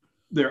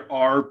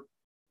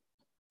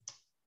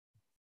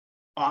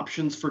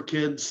options for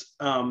kids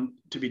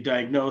to be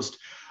diagnosed.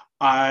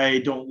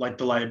 I don't like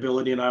the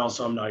liability, and I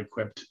also am not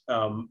equipped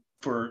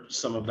for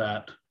some of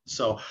that.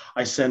 So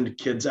I send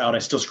kids out. I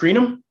still screen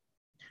them,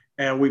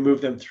 and we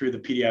move them through the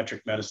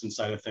pediatric medicine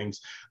side of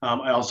things.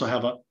 I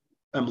also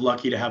I'm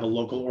lucky to have a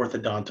local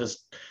orthodontist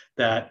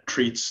that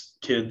treats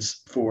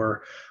kids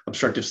for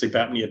obstructive sleep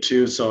apnea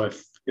too. So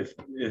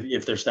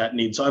if there's that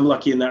need, so I'm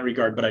lucky in that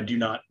regard, but I do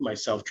not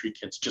myself treat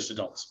kids, just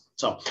adults.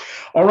 So,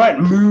 all right,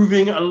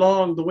 moving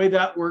along. The way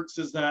that works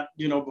is that,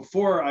 you know,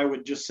 before I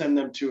would just send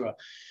them to a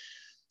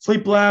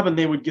sleep lab and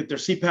they would get their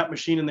CPAP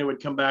machine and they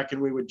would come back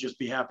and we would just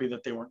be happy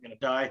that they weren't going to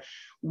die.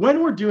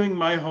 When we're doing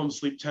my home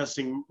sleep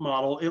testing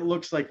model, it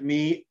looks like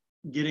me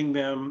getting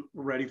them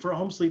ready for a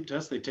home sleep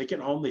test. They take it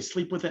home, they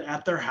sleep with it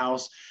at their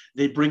house,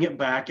 they bring it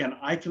back, and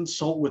I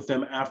consult with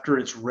them after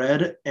it's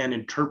read and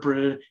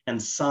interpreted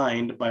and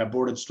signed by a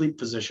boarded sleep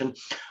physician.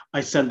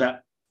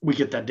 We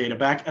get that data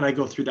back, and I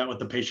go through that with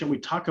the patient. We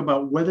talk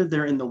about whether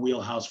they're in the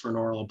wheelhouse for an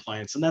oral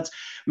appliance, and that's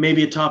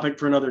maybe a topic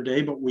for another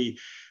day, but we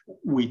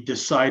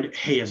decide,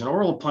 hey, is an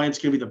oral appliance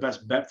going to be the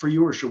best bet for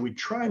you, or should we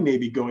try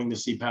maybe going the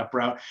CPAP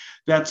route?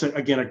 That's,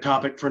 again, a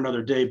topic for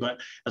another day,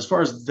 but as far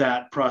as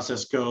that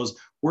process goes,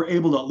 we're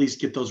able to at least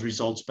get those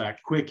results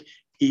back quick,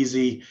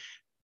 easy,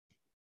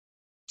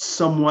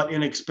 somewhat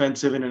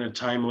inexpensive, and in a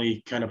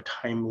timely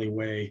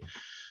way.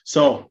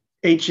 So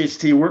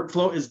HST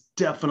workflow is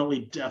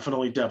definitely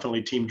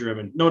team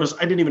driven. Notice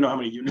I didn't even know how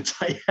many units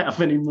I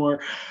have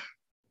anymore.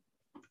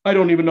 I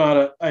don't even know how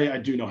to, I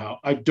do know how.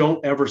 I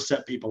don't ever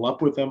set people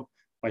up with them.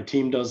 My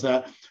team does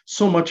that.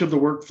 So much of the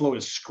workflow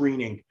is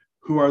screening.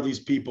 Who are these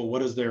people?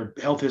 What does their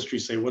health history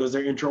say? What does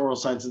their intraoral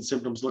signs and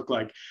symptoms look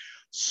like?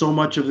 So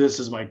much of this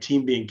is my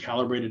team being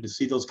calibrated to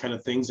see those kind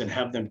of things and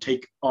have them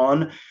take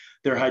on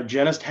their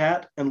hygienist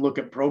hat and look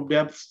at probe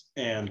depths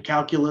and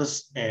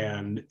calculus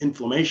and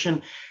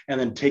inflammation, and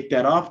then take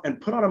that off and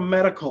put on a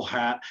medical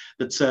hat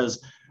that says,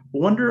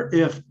 wonder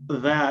if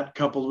that,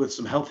 coupled with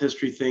some health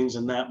history things,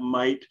 and that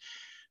might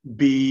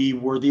be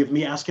worthy of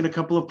me asking a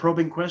couple of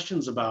probing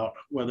questions about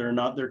whether or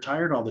not they're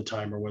tired all the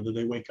time, or whether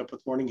they wake up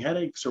with morning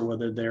headaches, or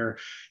whether they're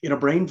in a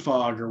brain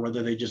fog, or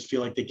whether they just feel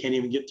like they can't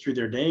even get through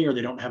their day, or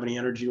they don't have any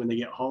energy when they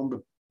get home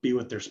to be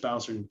with their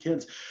spouse or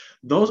kids.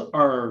 Those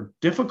are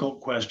difficult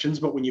questions,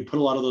 but when you put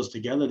a lot of those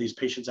together, these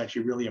patients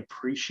actually really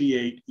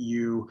appreciate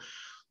you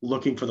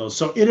looking for those.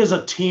 So it is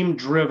a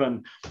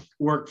team-driven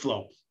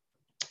workflow.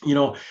 You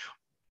know,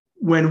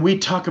 when we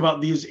talk about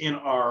these in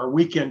our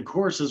weekend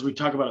courses, we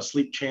talk about a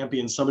sleep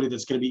champion, somebody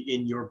that's going to be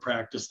in your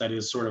practice, that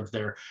is sort of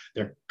their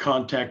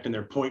contact and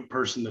their point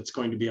person that's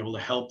going to be able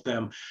to help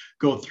them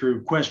go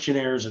through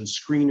questionnaires and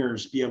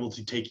screeners, be able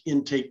to take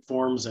intake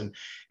forms and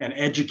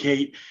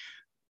educate,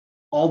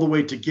 all the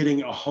way to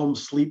getting a home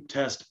sleep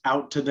test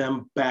out to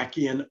them, back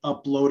in,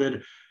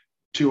 uploaded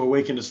to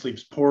Awaken to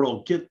Sleep's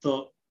portal, get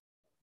the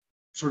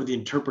sort of the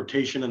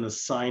interpretation and the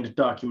signed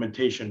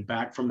documentation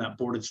back from that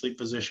boarded sleep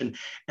physician,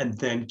 and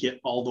then get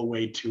all the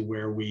way to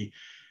where we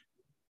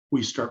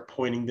start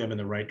pointing them in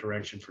the right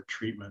direction for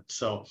treatment.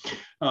 So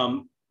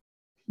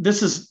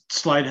this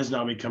slide has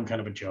now become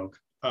kind of a joke.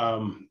 I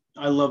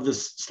love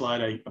this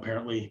slide,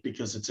 apparently,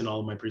 because it's in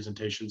all of my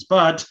presentations,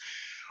 but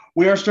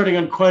we are starting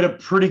on quite a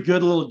pretty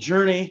good little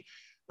journey.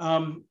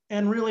 And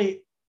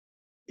really,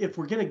 if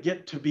we're going to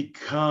get to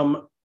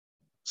become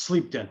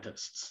sleep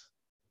dentists,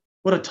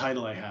 what a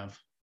title I have,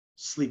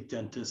 sleep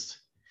dentist.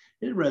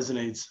 It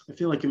resonates. I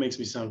feel like it makes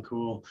me sound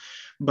cool.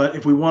 But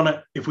if we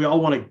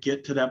all want to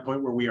get to that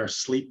point where we are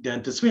sleep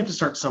dentists, we have to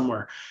start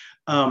somewhere.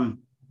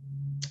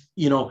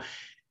 You know,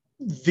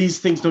 these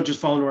things don't just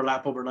fall into our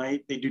lap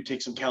overnight. They do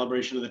take some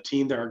calibration of the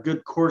team. There are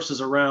good courses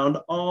around.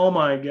 Oh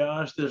my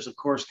gosh, there's a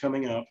course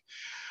coming up.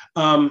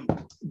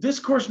 This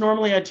course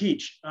normally I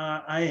teach.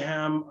 I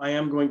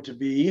am going to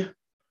be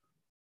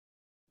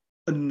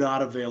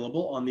not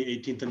available on the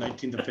 18th and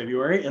 19th of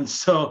February. And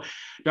so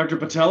Dr.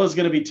 Patel is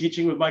going to be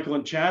teaching with Michael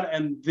and Chad,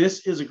 and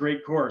this is a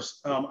great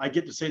course. I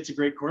get to say it's a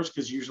great course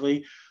because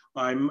usually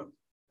I'm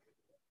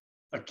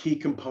a key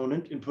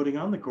component in putting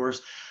on the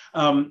course.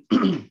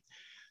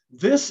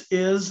 This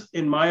is,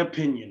 in my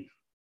opinion,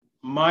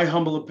 my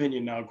humble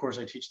opinion, now of course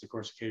I teach the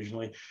course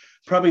occasionally,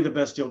 probably the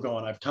best deal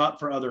going. I've taught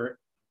for other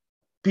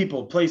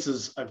people,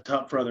 places, I've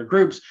taught for other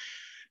groups.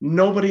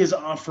 Nobody is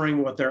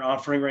offering what they're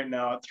offering right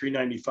now at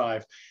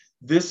 $395.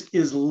 This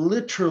is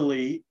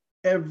literally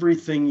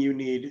everything you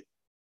need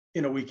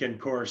in a weekend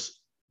course.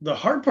 The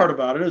hard part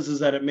about it is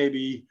that it may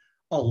be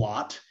a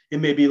lot. It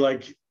may be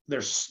like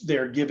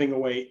they're giving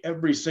away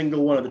every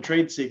single one of the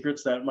trade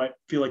secrets that might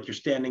feel like you're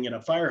standing in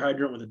a fire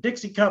hydrant with a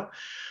Dixie cup,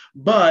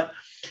 but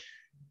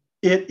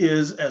it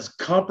is as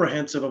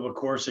comprehensive of a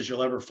course as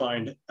you'll ever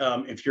find.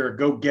 If you're a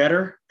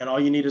go-getter and all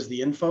you need is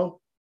the info,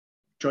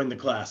 join the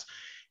class.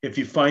 If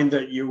you find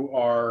that you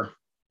are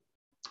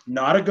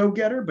not a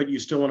go-getter, but you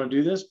still want to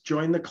do this,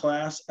 join the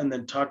class and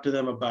then talk to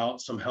them about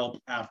some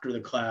help after the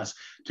class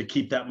to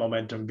keep that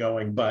momentum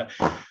going. But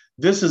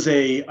this is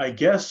I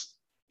guess,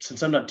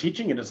 since I'm not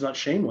teaching it, it's not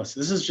shameless.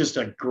 This is just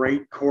a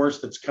great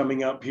course that's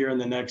coming up here in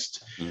the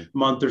next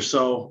month or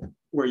so,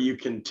 where you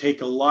can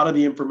take a lot of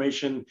the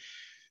information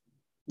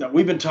that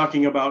we've been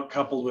talking about,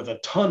 coupled with a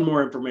ton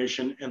more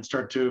information, and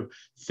start to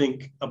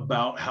think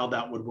about how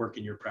that would work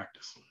in your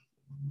practice.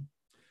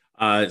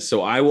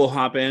 So I will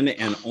hop in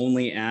and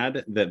only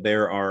add that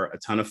there are a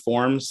ton of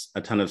forms, a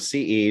ton of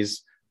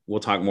CEs. We'll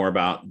talk more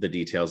about the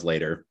details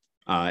later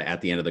at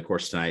the end of the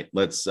course tonight.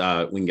 We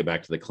can get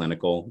back to the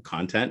clinical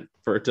content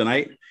for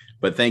tonight,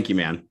 but thank you,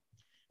 man.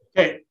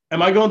 Okay.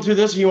 Am I going through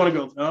this? Or you want to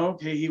go? Oh,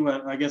 okay. He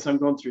went. I guess I'm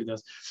going through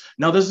this.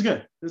 No, this is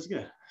good. This is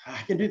good.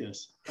 I can do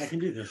this. I can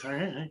do this. All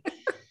right.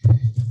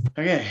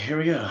 Okay. Here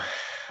we go.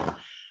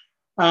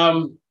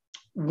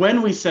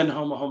 When we send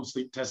home a home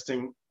sleep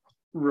testing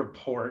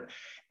report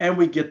and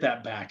we get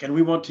that back, and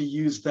we want to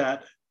use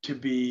that to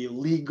be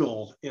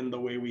legal in the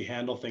way we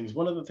handle things.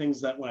 One of the things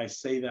that when I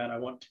say that, I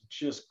want to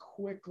just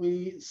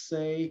quickly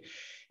say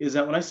is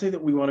that when I say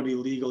that we want to be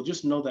legal,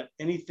 just know that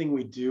anything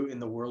we do in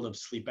the world of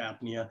sleep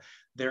apnea,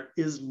 there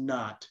is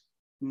not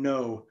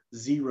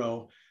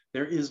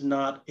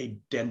a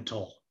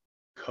dental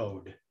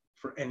code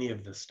for any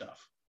of this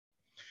stuff.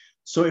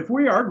 So if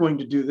we are going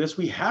to do this,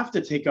 we have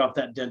to take off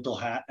that dental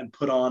hat and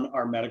put on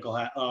our medical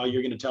hat. Oh,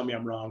 you're going to tell me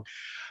I'm wrong.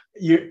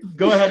 You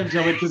go ahead and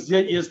tell me, because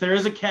yes, there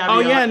is a caveat. Oh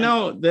yeah,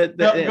 no,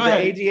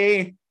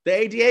 the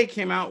ADA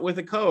came out with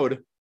a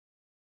code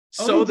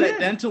so that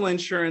dental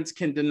insurance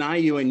can deny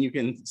you and you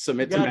can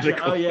submit to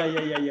medical. Oh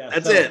yeah.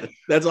 That's it.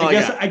 That's all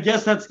I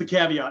guess that's the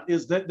caveat,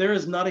 is that there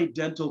is not a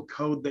dental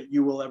code that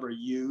you will ever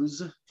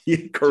use.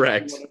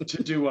 Correct.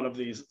 To do one of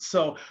these.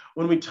 So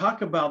when we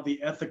talk about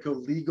the ethical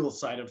legal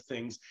side of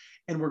things,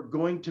 And we're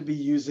going to be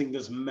using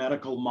this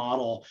medical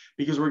model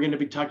because we're going to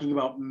be talking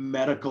about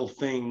medical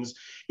things.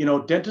 You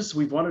know, dentists,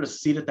 we've wanted a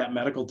seat at that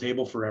medical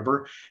table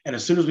forever. And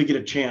as soon as we get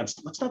a chance,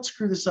 let's not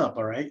screw this up,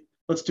 all right?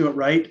 Let's do it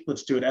right.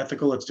 Let's do it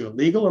ethical. Let's do it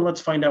legal. And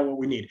let's find out what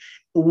we need.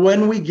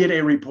 When we get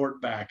a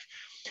report back,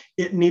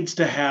 it needs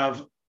to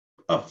have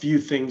a few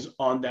things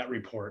on that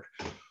report.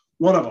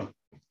 One of them,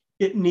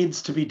 it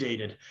needs to be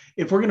dated.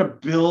 If we're going to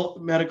bill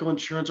medical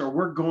insurance or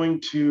we're going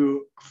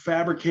to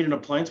fabricate an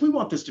appliance, we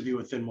want this to be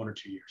within 1 or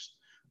 2 years.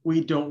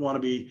 We don't want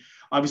to be,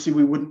 obviously,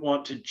 we wouldn't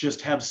want to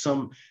just have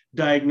some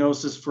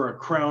diagnosis for a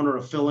crown or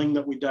a filling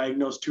that we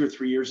diagnosed 2 or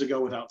 3 years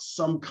ago without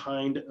some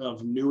kind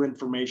of new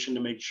information to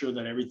make sure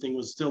that everything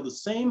was still the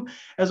same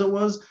as it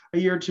was a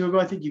year or two ago.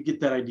 I think you get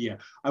that idea.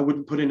 I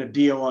wouldn't put in a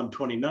DO on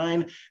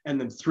 29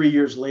 and then 3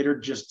 years later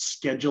just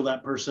schedule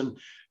that person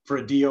for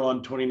a DO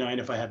on 29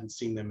 if I hadn't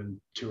seen them in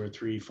 2 or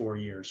 3, 4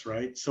 years,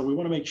 right? So we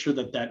want to make sure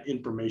that that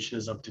information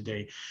is up to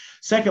date.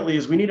 Secondly,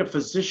 is we need a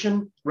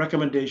physician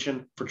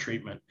recommendation for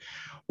treatment.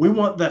 We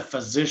want that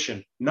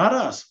physician, not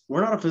us.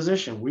 We're not a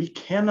physician. We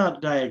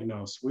cannot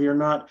diagnose. We are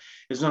not,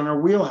 it's not in our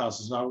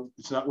wheelhouse.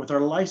 It's not with our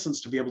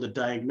license to be able to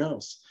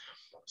diagnose.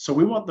 So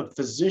we want the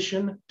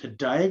physician to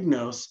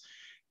diagnose.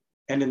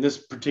 And in this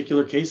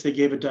particular case, they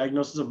gave a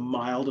diagnosis of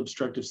mild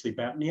obstructive sleep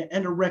apnea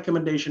and a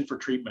recommendation for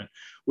treatment,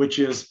 which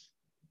is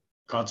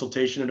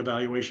consultation and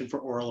evaluation for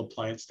oral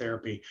appliance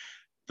therapy.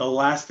 The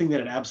last thing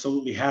that it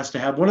absolutely has to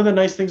have, one of the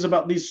nice things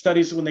about these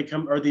studies when they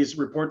come, or these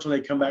reports when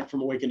they come back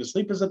from Awaken to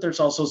Sleep, is that there's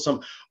also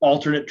some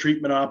alternate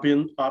treatment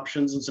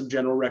options and some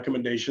general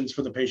recommendations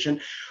for the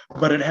patient,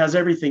 but it has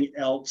everything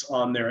else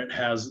on there. It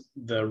has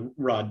the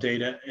raw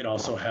data. It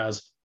also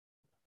has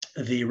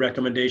the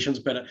recommendations,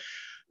 but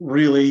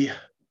really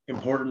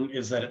important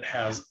is that it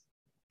has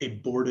a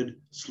boarded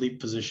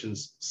sleep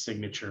physician's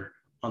signature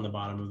on the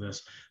bottom of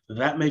this.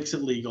 That makes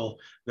it legal.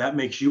 That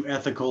makes you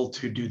ethical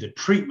to do the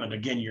treatment.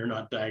 Again, you're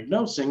not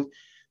diagnosing.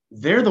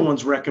 They're the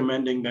ones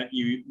recommending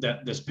that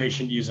this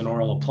patient use an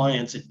oral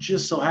appliance. It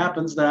just so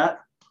happens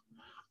that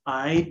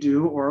I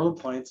do oral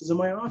appliances in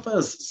my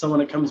office. So when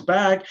it comes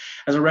back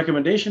as a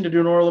recommendation to do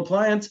an oral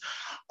appliance,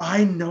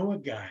 I know a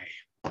guy.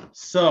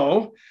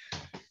 So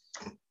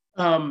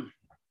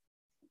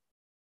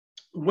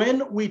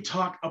when we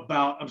talk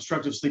about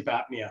obstructive sleep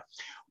apnea,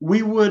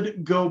 we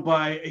would go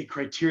by a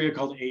criteria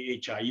called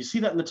AHI. You see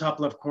that in the top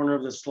left corner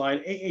of this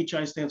slide.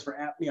 AHI stands for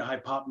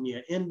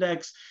apnea-hypopnea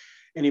index.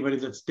 Anybody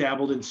that's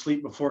dabbled in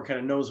sleep before kind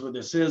of knows what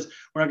this is.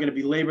 We're not going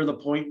to belabor the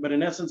point, but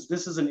in essence,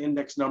 this is an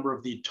index number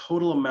of the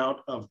total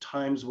amount of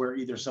times where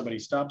either somebody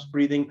stops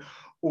breathing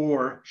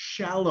or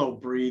shallow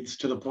breathes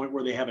to the point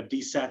where they have a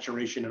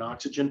desaturation in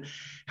oxygen.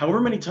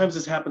 However many times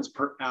this happens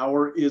per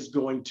hour is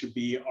going to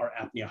be our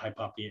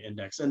apnea-hypopnea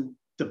index. And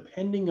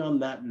depending on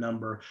that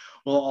number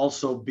will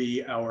also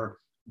be our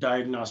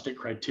diagnostic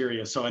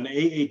criteria. So an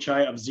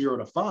AHI of 0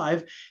 to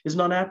 5 is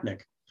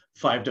non-apneic.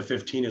 5 to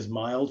 15 is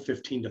mild,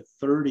 15 to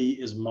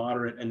 30 is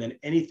moderate, and then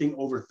anything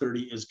over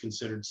 30 is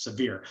considered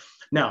severe.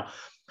 Now,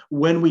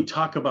 when we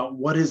talk about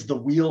what is the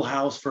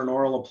wheelhouse for an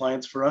oral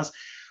appliance for us,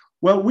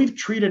 well, we've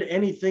treated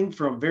anything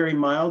from very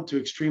mild to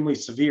extremely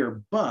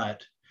severe,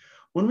 but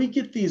when we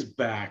get these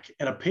back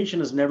and a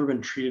patient has never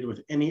been treated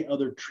with any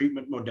other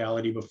treatment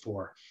modality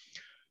before,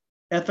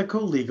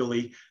 ethical,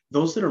 legally,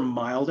 those that are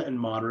mild and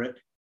moderate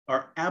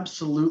are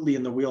absolutely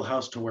in the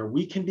wheelhouse to where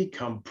we can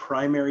become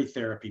primary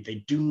therapy.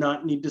 They do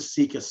not need to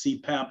seek a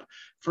CPAP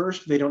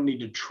first. They don't need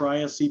to try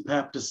a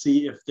CPAP to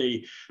see if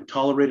they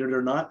tolerate it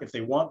or not. If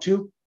they want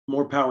to,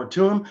 more power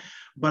to them.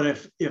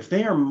 But if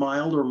they are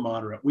mild or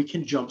moderate, we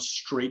can jump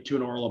straight to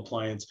an oral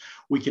appliance.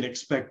 We can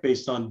expect,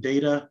 based on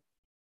data,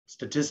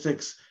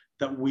 statistics,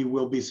 that we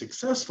will be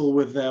successful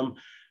with them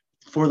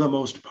for the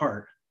most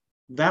part.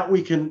 That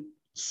we can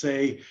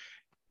say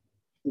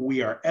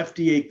we are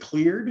FDA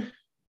cleared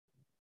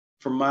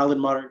for mild and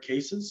moderate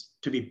cases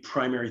to be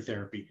primary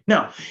therapy.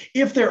 Now,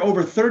 if they're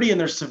over 30 and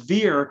they're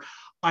severe,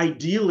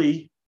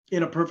 ideally,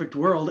 in a perfect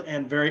world,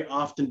 and very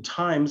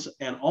oftentimes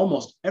and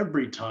almost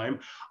every time,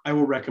 I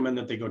will recommend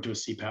that they go to a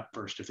CPAP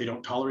first. If they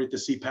don't tolerate the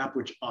CPAP,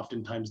 which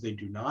oftentimes they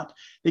do not,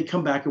 they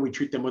come back and we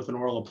treat them with an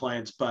oral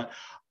appliance. But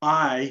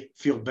I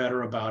feel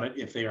better about it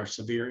if they are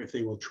severe, if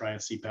they will try a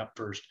CPAP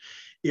first.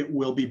 It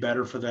will be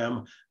better for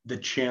them. The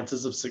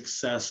chances of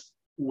success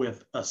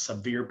with a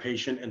severe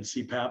patient and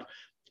CPAP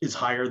is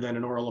higher than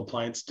an oral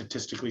appliance,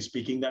 statistically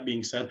speaking. That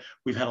being said,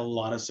 we've had a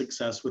lot of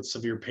success with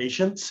severe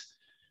patients,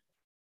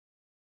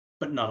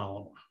 but not all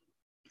of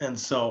them. And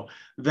so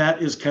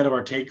that is kind of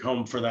our take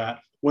home for that.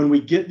 When we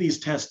get these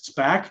tests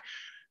back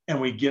and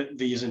we get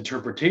these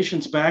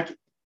interpretations back,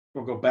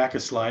 we'll go back a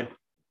slide.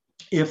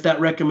 If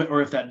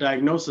that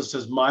diagnosis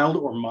is mild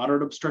or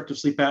moderate obstructive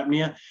sleep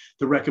apnea,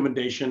 the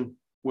recommendation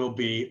will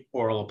be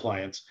oral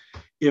appliance.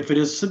 If it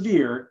is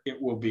severe,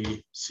 it will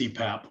be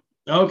CPAP.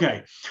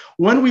 Okay,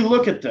 when we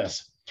look at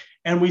this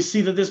and we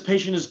see that this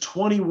patient is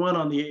 21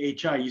 on the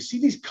AHI, you see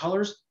these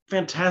colors,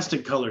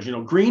 fantastic colors. You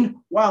know,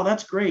 green, wow,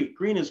 that's great.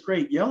 Green is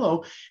great.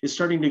 Yellow is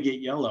starting to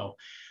get yellow.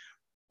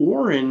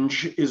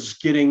 orange is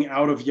getting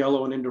out of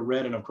yellow and into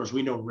red. And of course,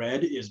 we know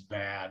red is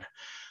bad.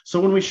 So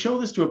when we show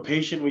this to a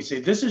patient, we say,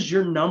 this is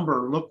your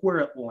number, look where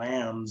it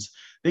lands.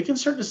 They can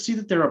start to see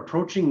that they're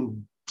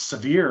approaching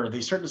severe.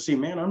 They start to see,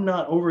 man, I'm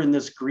not over in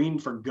this green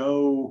for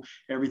go,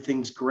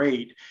 everything's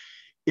great.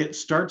 It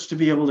starts to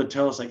be able to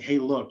tell us like, hey,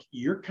 look,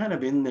 you're kind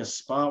of in this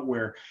spot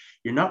where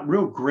you're not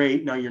real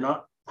great. Now you're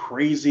not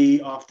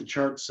crazy off the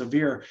chart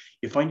severe.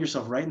 You find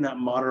yourself right in that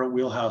moderate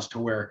wheelhouse to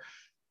where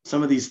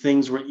some of these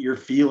things where you're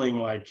feeling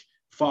like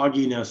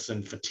fogginess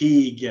and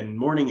fatigue and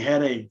morning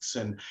headaches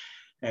and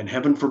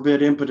heaven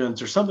forbid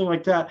impotence or something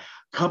like that,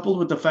 coupled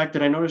with the fact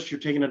that I noticed you're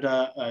taking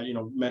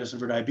medicine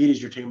for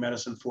diabetes, you're taking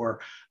medicine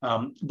for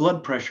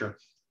blood pressure.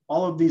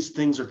 All of these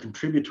things are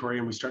contributory,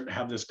 and we start to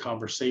have this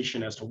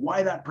conversation as to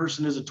why that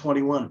person is a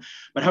 21,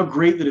 but how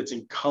great that it's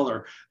in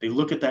color. They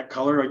look at that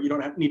color. You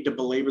don't need to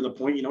belabor the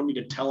point. You don't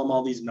need to tell them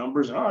all these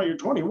numbers. And, you're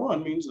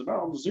 21 means the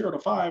valve is 0 to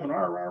 5, and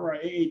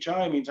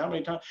AHI means how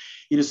many times.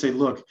 You just say,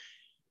 look,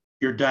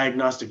 your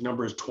diagnostic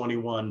number is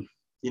 21.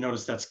 You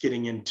notice that's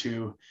getting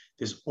into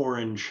this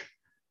orange.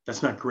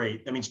 That's not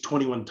great. That means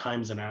 21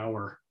 times an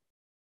hour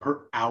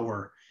per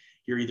hour.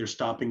 You're either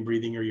stopping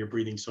breathing or you're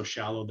breathing so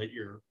shallow that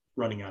you're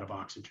running out of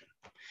oxygen.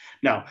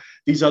 Now,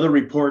 these other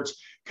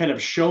reports kind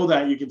of show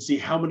that. You can see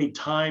how many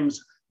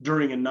times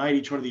during a night,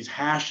 each one of these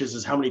hashes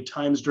is how many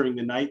times during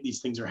the night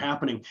these things are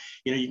happening.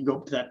 You can go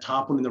up to that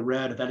top one in the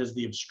red, that is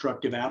the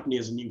obstructive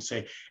apneas, and you can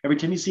say, every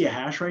time you see a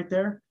hash right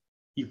there,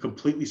 you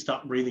completely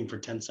stop breathing for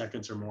 10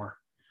 seconds or more.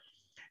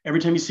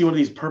 Every time you see one of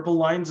these purple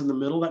lines in the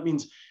middle, that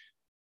means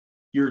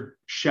you're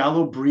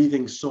shallow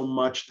breathing so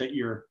much that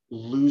you're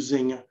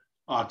losing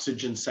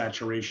oxygen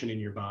saturation in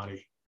your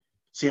body.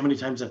 See how many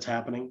times that's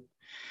happening?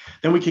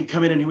 Then we can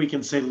come in and we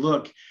can say,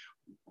 look,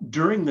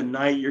 during the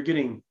night, you're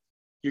getting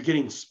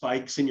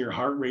spikes in your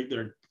heart rate that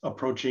are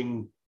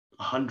approaching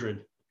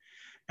 100.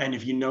 And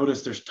if you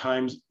notice, there's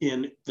times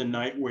in the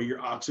night where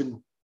your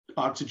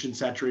oxygen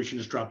saturation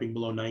is dropping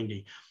below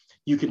 90.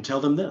 You can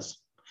tell them this.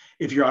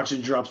 If your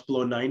oxygen drops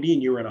below 90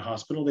 and you were in a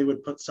hospital, they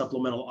would put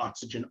supplemental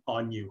oxygen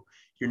on you.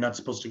 You're not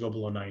supposed to go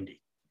below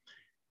 90.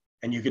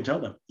 And you can tell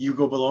them, you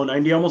go below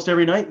 90 almost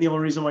every night. And the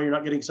only reason why you're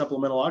not getting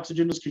supplemental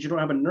oxygen is because you don't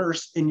have a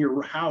nurse in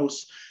your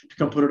house to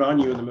come put it on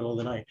you in the middle of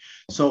the night.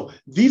 So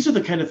these are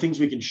the kind of things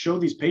we can show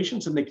these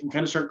patients, and they can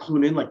kind of start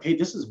cluing in like, hey,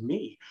 this is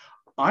me.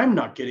 I'm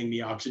not getting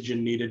the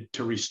oxygen needed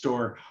to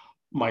restore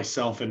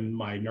myself and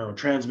my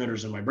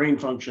neurotransmitters and my brain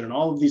function and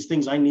all of these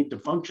things I need to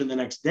function the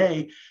next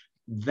day.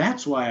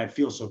 That's why I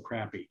feel so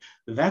crappy.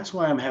 That's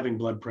why I'm having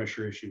blood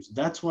pressure issues.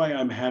 That's why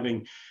I'm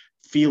having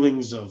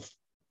feelings of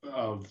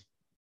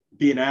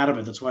being out of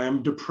it. That's why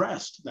I'm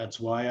depressed. That's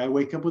why I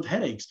wake up with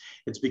headaches.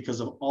 It's because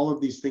of all of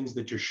these things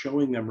that you're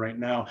showing them right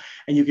now.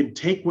 And you can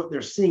take what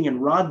they're seeing in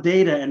raw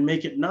data and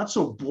make it not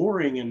so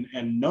boring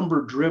and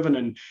number driven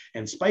and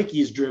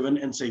spikies driven,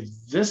 and say,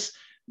 this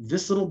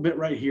little bit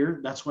right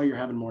here, that's why you're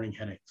having morning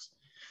headaches.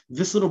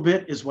 This little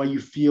bit is why you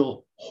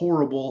feel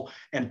horrible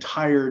and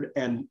tired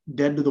and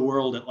dead to the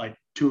world at like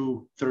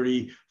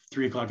 2:30,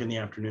 3 o'clock in the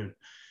afternoon.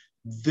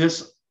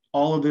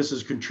 All of this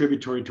is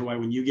contributory to why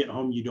when you get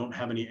home, you don't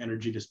have any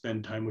energy to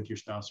spend time with your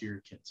spouse or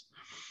your kids.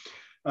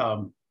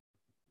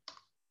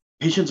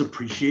 Patients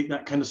appreciate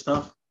that kind of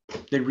stuff.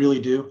 They really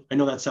do. I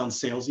know that sounds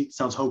salesy,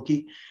 sounds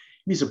hokey.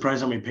 You'd be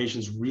surprised how many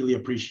patients really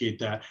appreciate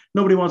that.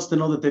 Nobody wants to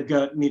know that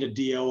they've need a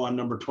DO on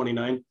number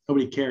 29.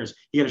 Nobody cares.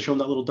 You got to show them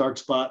that little dark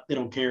spot. They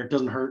don't care. It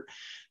doesn't hurt.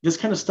 This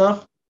kind of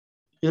stuff,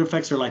 it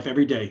affects their life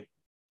every day.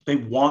 They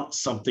want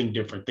something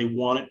different. They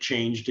want it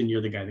changed, and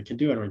you're the guy that can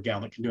do it, or a gal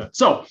that can do it.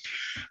 So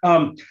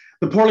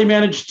the poorly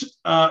managed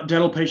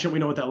dental patient, we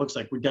know what that looks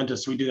like. We're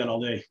dentists. We do that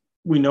all day.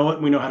 We know it.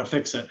 We know how to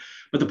fix it.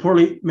 But the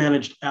poorly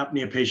managed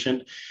apnea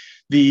patient,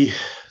 the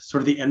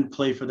end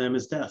play for them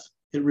is death.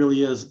 It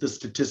really is. The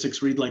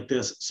statistics read like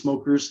this.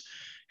 Smokers,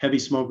 heavy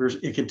smokers,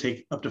 it can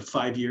take up to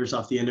 5 years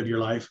off the end of your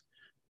life.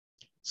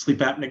 Sleep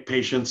apneic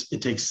patients,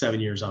 it takes 7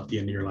 years off the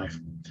end of your life.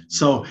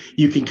 So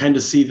you can kind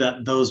of see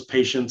that those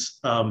patients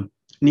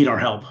need our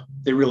help.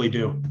 They really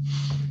do.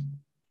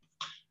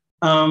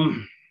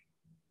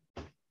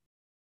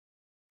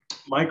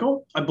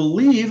 Michael, I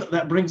believe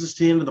that brings us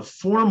to the end of the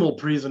formal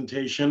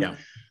presentation. Yeah.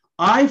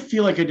 I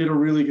feel like I did a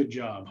really good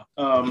job.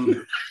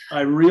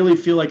 I really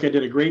feel like I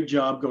did a great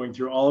job going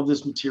through all of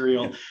this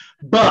material,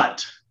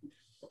 but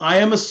I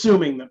am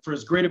assuming that for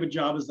as great of a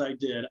job as I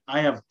did, I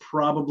have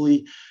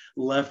probably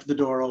left the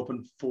door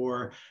open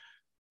for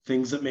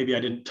things that maybe I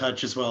didn't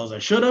touch as well as I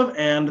should have,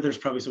 and there's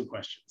probably some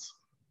questions.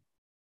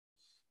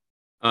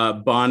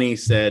 Bonnie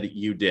said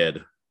you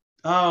did.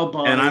 Oh,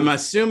 Bonnie. And I'm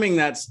assuming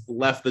that's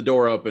left the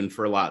door open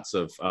for lots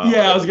of...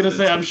 yeah, I was going to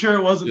say, I'm sure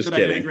it wasn't just that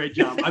kidding. I did a great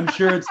job. I'm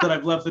sure it's that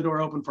I've left the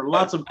door open for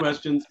lots of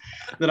questions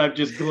that I've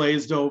just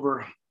glazed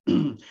over.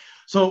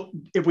 So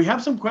if we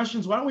have some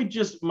questions, why don't we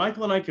just,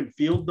 Michael and I can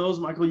field those.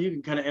 Michael, you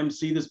can kind of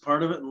MC this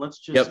part of it, and let's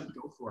just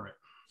go for it.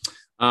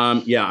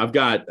 Yeah, I've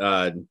got,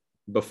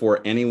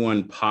 before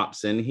anyone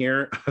pops in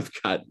here, I've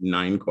got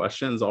 9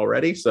 questions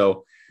already.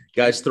 So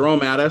guys, throw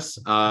them at us.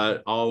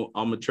 I'll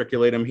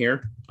matriculate them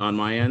here on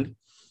my end.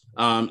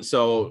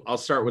 So I'll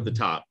start with the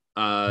top.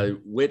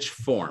 Which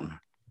form,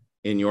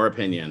 in your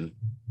opinion,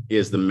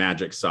 is the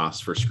magic sauce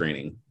for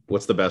screening?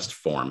 What's the best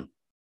form?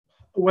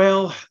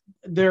 Well,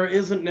 there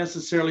isn't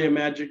necessarily a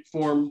magic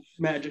form,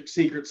 magic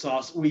secret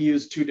sauce. We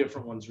use two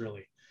different ones,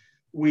 really.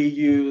 We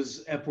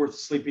use Epworth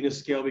Sleepiness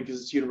Scale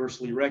because it's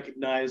universally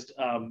recognized.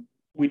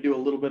 We do a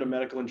little bit of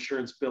medical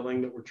insurance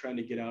billing that we're trying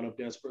to get out of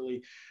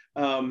desperately.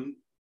 And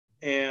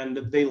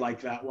they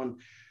like that one.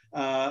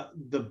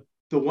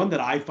 The one that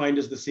I find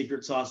is the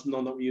secret sauce, and the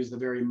one that we use the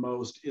very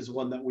most, is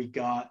one that we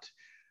got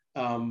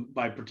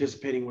by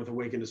participating with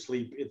Awaken to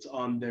Sleep. It's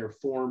on their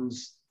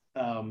forms,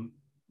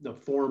 the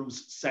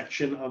forms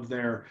section of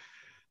their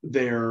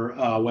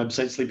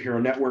website, Sleep Hero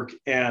Network,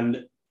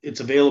 and it's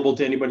available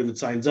to anybody that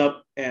signs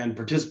up and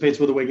participates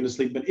with Awaken to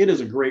Sleep. But it is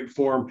a great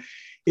form.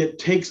 It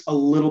takes a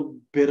little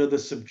bit of the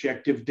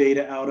subjective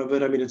data out of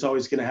it. I mean, it's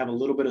always going to have a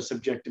little bit of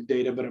subjective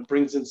data, but it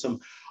brings in some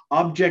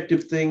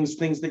objective things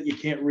that you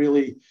can't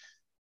really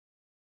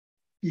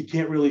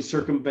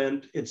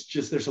circumvent. It's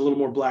just, there's a little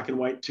more black and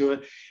white to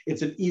it.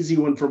 It's an easy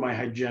one for my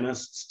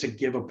hygienists to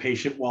give a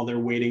patient while they're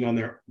waiting on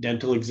their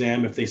dental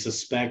exam. If they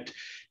suspect,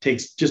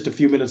 takes just a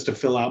few minutes to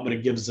fill out, but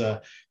it gives a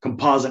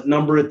composite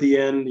number at the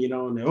end,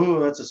 and oh,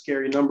 that's a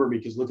scary number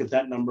because look at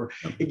that number.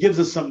 It gives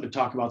us something to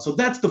talk about. So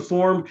that's the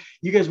form.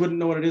 You guys wouldn't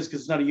know what it is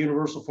because it's not a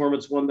universal form.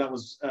 It's one that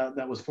was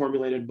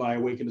formulated by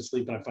Awaken to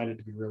Sleep, and I find it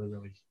to be really,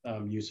 really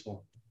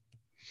useful.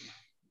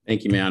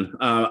 Thank you, man.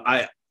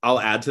 I'll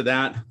add to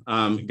that.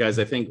 Guys,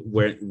 I think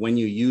when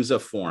you use a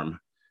form,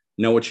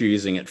 know what you're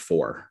using it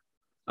for.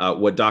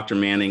 What Dr.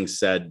 Manning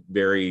said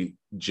very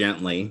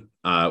gently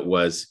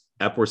was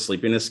Epworth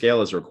Sleepiness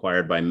Scale is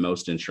required by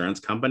most insurance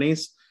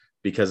companies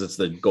because it's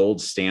the gold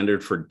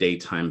standard for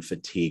daytime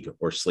fatigue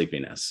or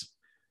sleepiness.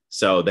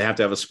 So they have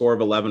to have a score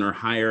of 11 or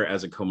higher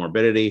as a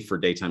comorbidity for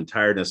daytime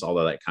tiredness, all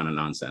of that kind of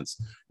nonsense.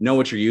 Know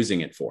what you're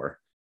using it for.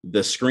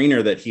 The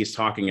screener that he's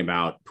talking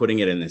about, putting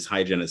it in his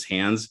hygienist's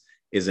hands,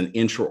 is an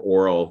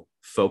intraoral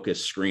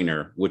focused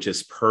screener, which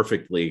is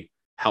perfectly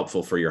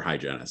helpful for your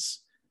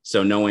hygienist.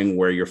 So knowing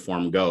where your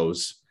form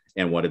goes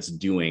and what it's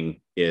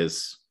doing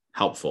is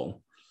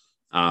helpful.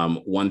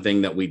 One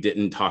thing that we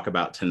didn't talk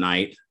about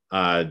tonight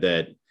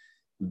that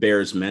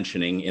bears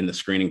mentioning in the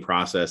screening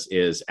process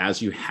is,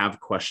 as you have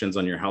questions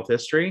on your health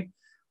history,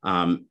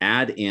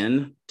 add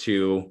in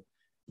to,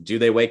 do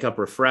they wake up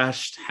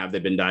refreshed? Have they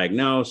been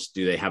diagnosed?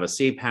 Do they have a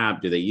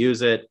CPAP? Do they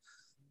use it?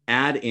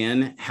 Add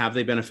in, have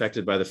they been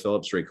affected by the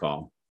Philips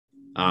recall?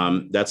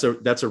 That's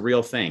a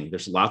real thing.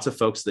 There's lots of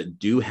folks that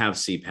do have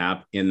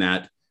CPAP in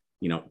that,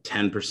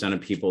 10%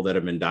 of people that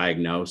have been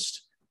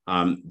diagnosed.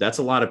 That's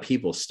a lot of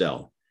people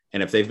still.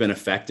 And if they've been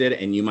affected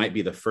and you might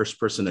be the first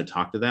person to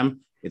talk to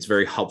them, it's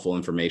very helpful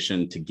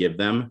information to give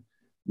them,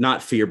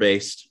 not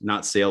fear-based,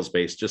 not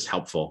sales-based, just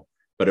helpful,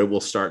 but it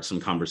will start some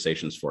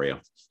conversations for you.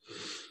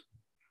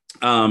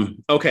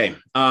 Okay.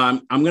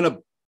 I'm going to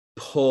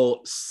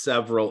pull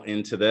several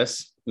into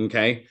this.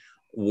 Okay.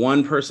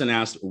 One person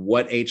asked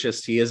what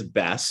HST is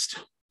best.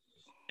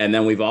 And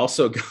then we've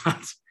also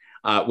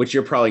got, which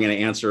you're probably going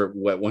to answer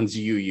what ones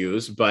you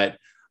use, but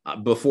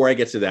before I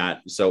get to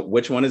that, so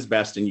which one is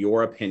best in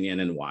your opinion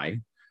and why?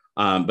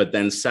 But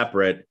then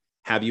separate,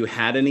 have you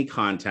had any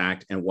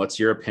contact and what's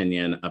your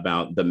opinion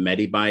about the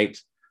MediBite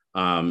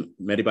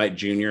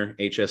Junior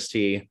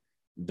HST,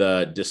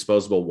 the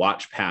disposable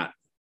watch pat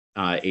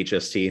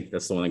HST,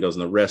 that's the one that goes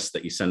in the wrist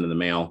that you send in the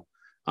mail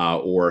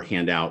or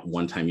hand out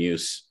one-time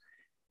use.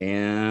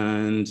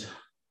 And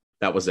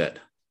that was it.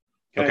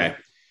 Okay.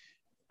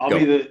 I'll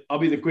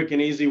be the quick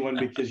and easy one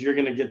because you're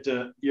gonna get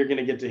to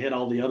hit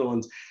all the other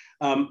ones.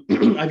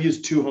 I've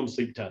used 2 home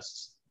sleep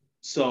tests,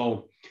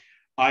 so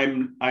I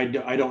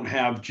don't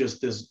have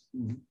just this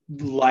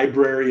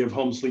library of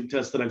home sleep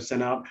tests that I've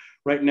sent out.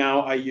 Right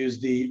now, I use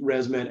the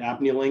ResMed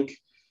Apnea Link.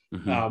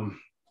 Mm-hmm.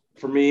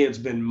 For me, it's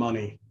been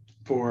money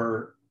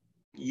for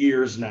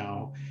years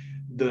now.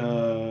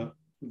 The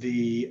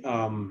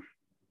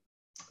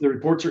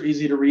reports are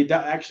easy to read.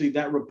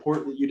 That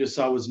report that you just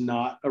saw was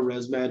not a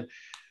ResMed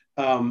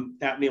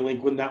Apnea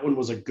Link one. That one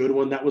was a good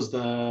one. That was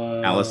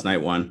the Alice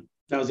Knight one.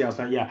 That was the Alice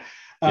Knight, yeah.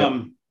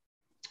 Yep.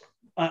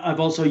 I've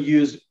also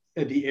used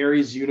the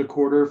Aries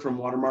Unicorder from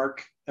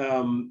Watermark.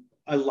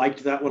 I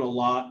liked that one a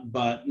lot,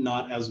 but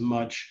not as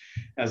much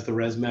as the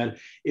ResMed.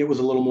 It was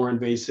a little more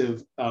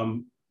invasive.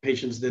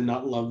 Patients did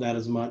not love that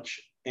as much.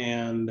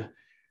 And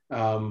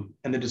the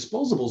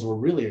disposables were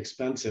really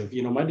expensive.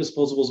 My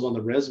disposables on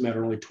the ResMed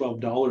are only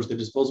 $12. The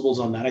disposables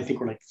on that, I think,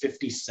 were like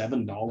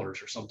 $57 or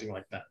something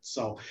like that.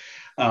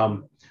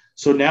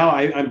 So now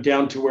I'm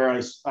down to where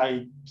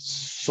I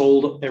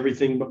sold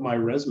everything but my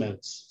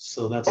ResMeds.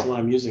 So that's what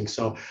I'm using.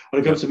 So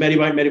when it comes to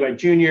MediBite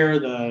Junior,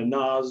 the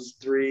NOS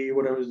 3,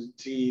 whatever,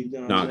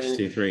 Nox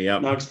T3, yeah.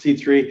 Nox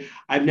T3,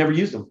 I've never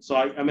used them. So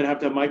I'm going to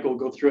have Michael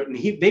go through it. And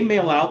they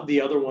mail out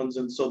the other ones,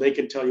 and so they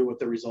can tell you what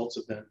the results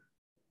have been.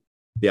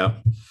 Yeah.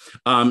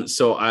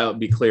 So I'll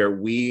be clear.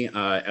 We,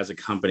 as a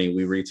company,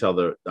 we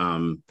retail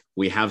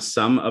we have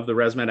some of the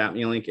ResMed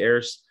Apnea Link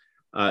Airs.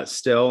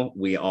 Still,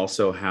 we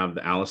also have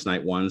the Alice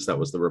Night ones. That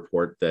was the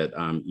report that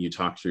you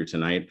talked through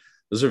tonight.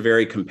 Those are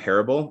very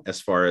comparable as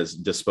far as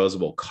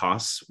disposable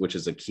costs, which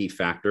is a key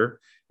factor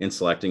in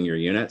selecting your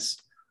units,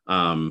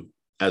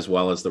 as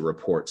well as the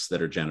reports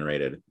that are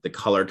generated, the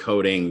color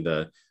coding,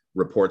 the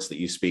reports that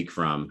you speak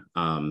from.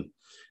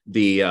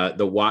 The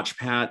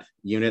WatchPat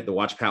unit, the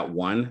WatchPat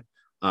 1,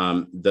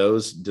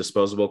 those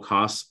disposable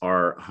costs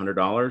are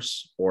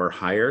 $100 or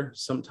higher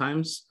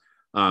sometimes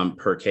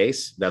per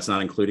case. That's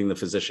not including the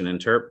physician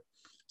interp.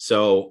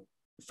 So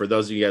for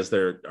those of you guys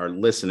that are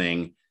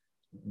listening,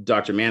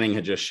 Dr. Manning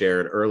had just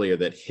shared earlier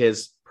that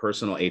his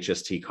personal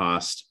HST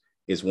cost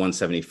is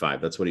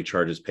 $175. That's what he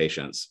charges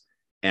patients.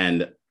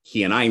 And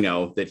he and I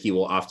know that he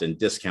will often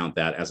discount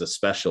that as a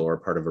special or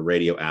part of a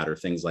radio ad or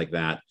things like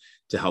that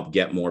to help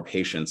get more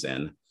patients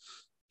in.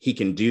 He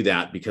can do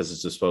that because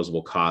it's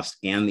disposable cost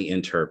and the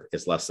interp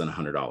is less than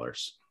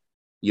 $100.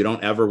 You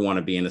don't ever want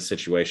to be in a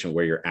situation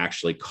where you're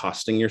actually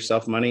costing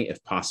yourself money,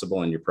 if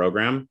possible, in your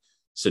program.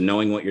 So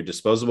knowing what your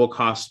disposable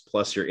cost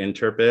plus your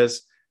interp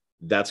is,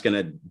 that's going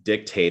to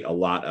dictate a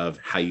lot of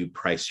how you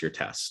price your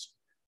test.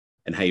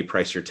 And how you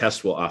price your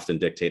test will often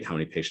dictate how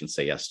many patients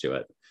say yes to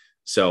it.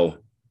 So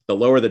the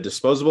lower the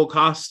disposable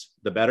cost,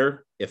 the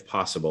better, if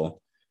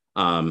possible.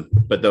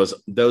 But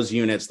those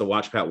units, the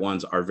WatchPat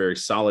ones, are very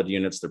solid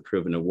units. They're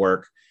proven to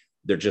work.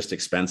 They're just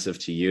expensive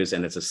to use,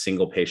 and it's a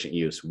single patient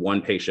use,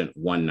 one patient,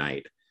 one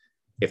night.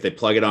 If they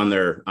plug it on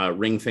their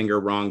ring finger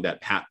wrong,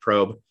 that PAT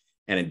probe,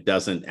 and it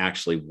doesn't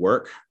actually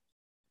work,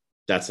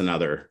 that's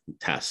another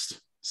test.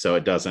 So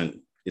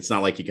it's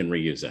not like you can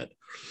reuse it.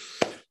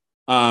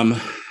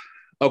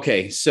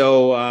 Okay,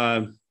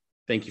 so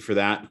thank you for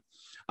that.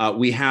 I'm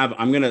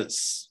going to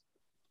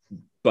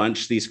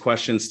bunch these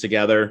questions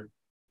together.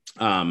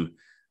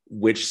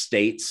 Which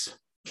states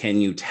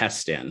can you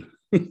test in?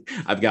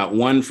 I've got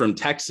one from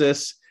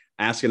Texas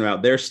asking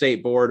about their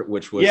state board,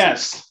 which was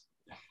yes.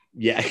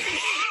 Yeah.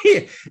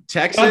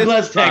 Texas. God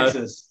bless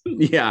Texas.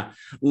 Yeah.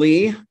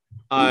 Lee,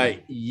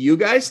 you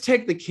guys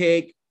take the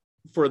cake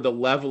for the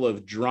level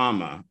of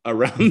drama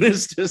around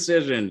this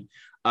decision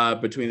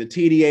between the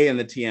TDA and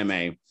the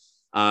TMA,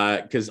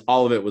 because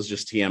all of it was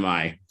just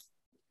TMI.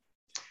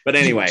 But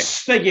anyway.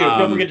 Thank you.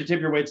 Don't forget to tip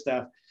your wait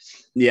staff.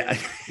 Yeah,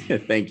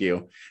 thank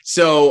you.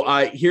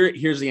 So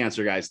here's the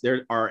answer, guys.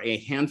 There are a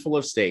handful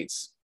of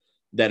states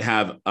that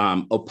have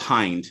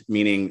opined,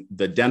 meaning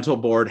the dental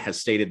board has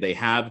stated they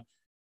have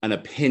an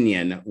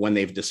opinion when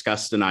they've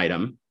discussed an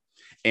item,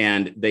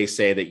 and they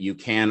say that you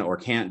can or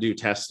can't do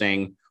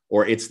testing,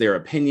 or it's their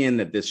opinion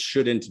that this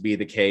shouldn't be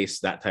the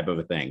case, that type of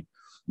a thing.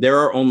 There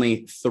are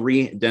only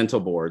 3 dental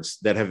boards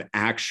that have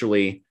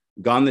actually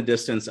gone the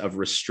distance of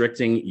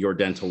restricting your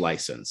dental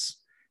license.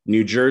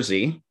 New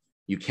Jersey,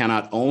 you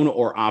cannot own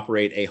or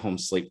operate a home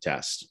sleep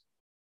test.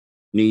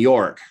 New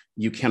York,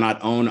 you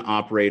cannot own,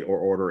 operate, or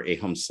order a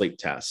home sleep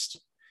test.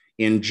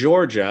 In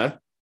Georgia,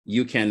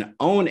 you can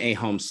own a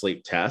home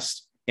sleep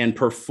test and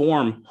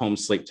perform home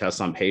sleep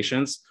tests on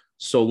patients,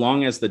 so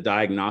long as the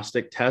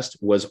diagnostic test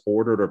was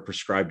ordered or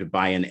prescribed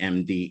by an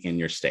MD in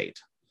your state.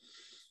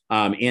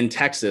 In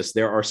Texas,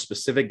 there are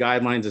specific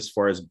guidelines as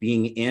far as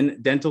being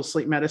in dental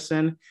sleep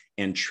medicine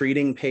and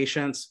treating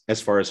patients. As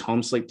far as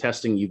home sleep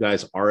testing, you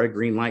guys are a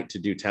green light to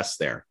do tests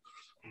there.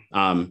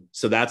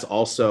 So that's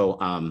also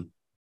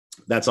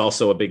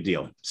a big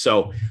deal.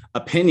 So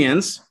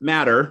opinions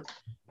matter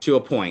to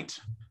a point,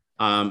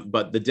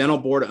 but the dental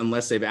board,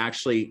 unless they've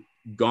actually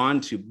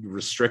gone to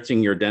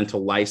restricting your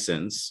dental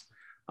license,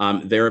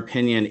 their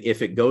opinion,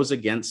 if it goes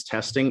against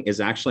testing,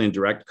 is actually in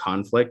direct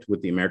conflict with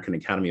the American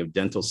Academy of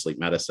Dental Sleep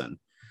Medicine.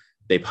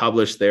 They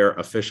published their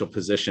official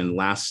position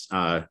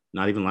not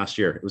even last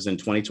year, it was in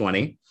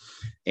 2020.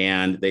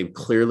 And they've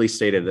clearly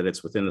stated that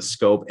it's within the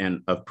scope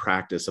and of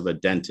practice of a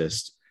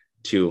dentist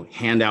to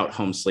hand out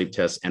home sleep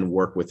tests and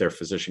work with their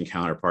physician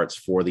counterparts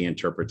for the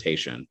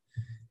interpretation.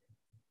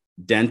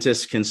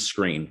 Dentists can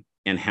screen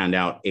and hand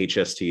out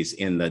HSTs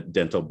in the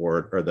dental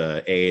board or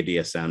the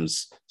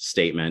AADSM's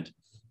statement.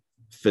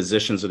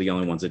 Physicians are the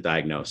only ones that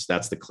diagnose.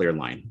 That's the clear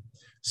line.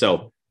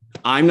 So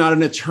I'm not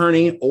an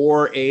attorney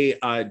or a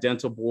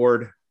dental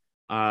board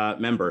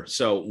member.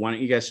 So why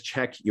don't you guys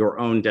check your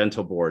own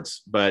dental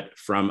boards? But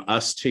from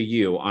us to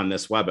you on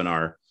this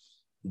webinar,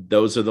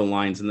 those are the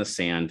lines in the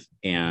sand.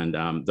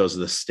 And those are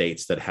the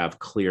states that have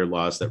clear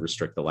laws that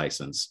restrict the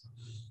license.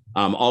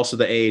 Also,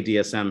 the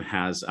AADSM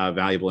has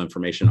valuable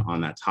information on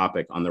that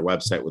topic on their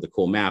website with a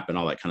cool map and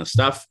all that kind of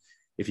stuff.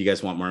 If you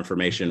guys want more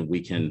information,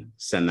 we can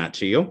send that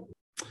to you.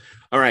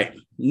 All right,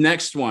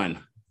 next one.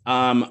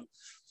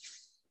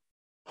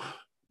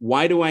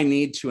 Why do I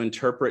need to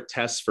interpret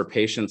tests for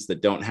patients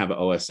that don't have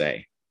OSA?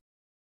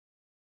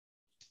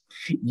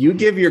 You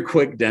give your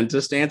quick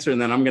dentist answer,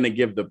 and then I'm going to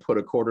give the put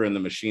a quarter in the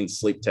machine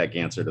sleep tech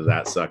answer to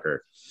that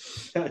sucker.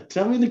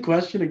 Tell me the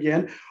question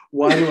again.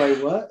 Why do I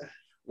what?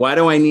 Why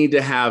do I need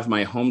to have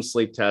my home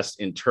sleep test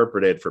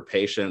interpreted for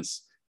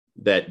patients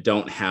that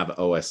don't have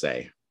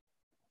OSA?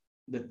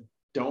 That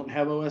don't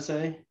have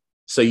OSA?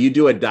 So you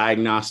do a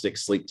diagnostic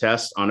sleep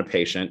test on a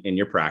patient in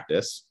your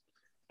practice.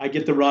 I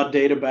get the raw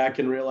data back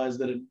and realize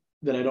that it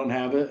that I don't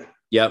have it.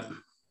 Yep.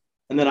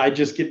 And then I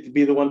just get to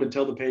be the one to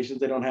tell the patients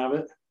they don't have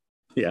it.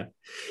 Yeah.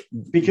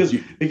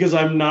 Because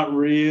I'm not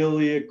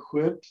really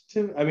equipped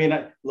to. I mean,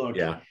 look.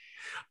 Yeah.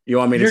 You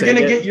want me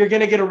to you're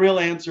gonna get a real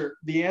answer.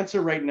 The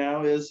answer right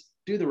now is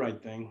do the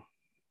right thing.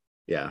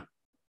 Yeah.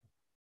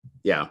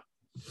 Yeah.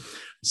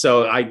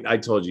 So I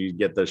told you,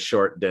 get the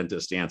short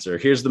dentist answer.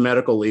 Here's the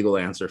medical legal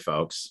answer,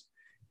 folks.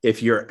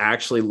 If you're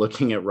actually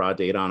looking at raw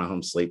data on a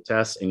home sleep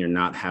test and you're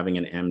not having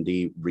an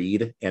MD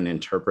read and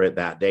interpret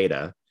that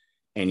data,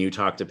 and you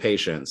talk to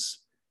patients,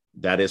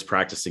 that is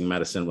practicing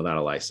medicine without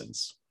a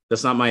license.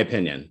 That's not my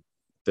opinion.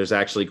 There's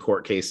actually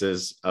court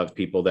cases of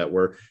people that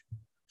were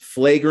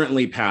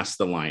flagrantly past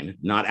the line,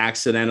 not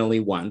accidentally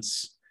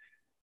once.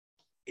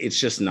 It's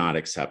just not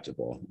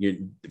acceptable.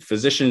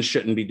 Physicians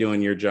shouldn't be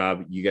doing your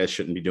job. You guys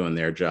shouldn't be doing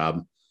their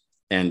job.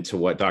 And to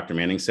what Dr.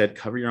 Manning said,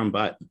 cover your own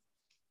butt.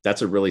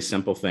 That's a really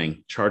simple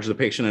thing. Charge the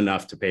patient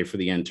enough to pay for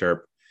the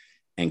interp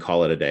and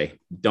call it a day.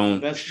 The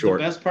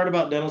best part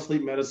about dental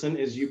sleep medicine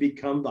is you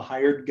become the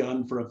hired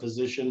gun for a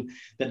physician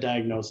that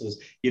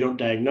diagnoses. You don't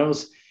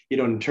diagnose, you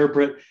don't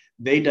interpret.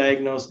 They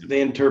diagnose,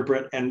 they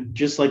interpret, and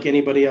just like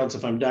anybody else,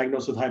 if I'm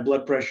diagnosed with high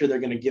blood pressure, they're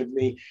going to give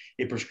me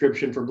a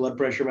prescription for blood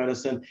pressure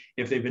medicine.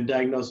 If they've been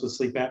diagnosed with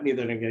sleep apnea,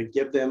 they're going to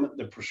give them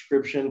the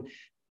prescription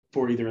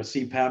for either a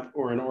CPAP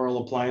or an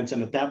oral appliance.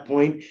 And at that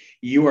point,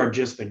 you are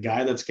just the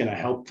guy that's going to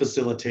help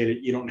facilitate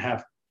it. You don't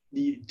have,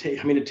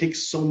 it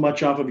takes so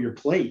much off of your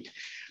plate.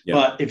 Yep.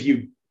 But if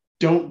you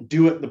don't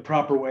do it the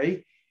proper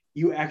way,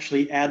 you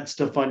actually add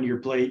stuff on your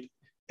plate,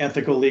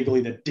 ethical,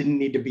 legally, that didn't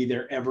need to be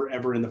there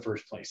ever in the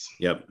first place.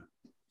 Yep.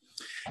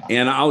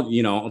 And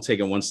I'll take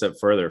it one step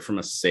further from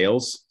a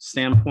sales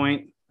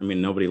standpoint. I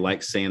mean, nobody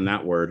likes saying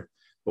that word,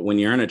 but when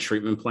you're in a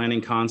treatment planning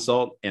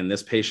consult and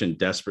this patient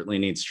desperately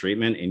needs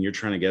treatment and you're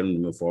trying to get them to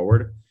move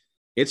forward,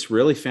 it's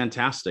really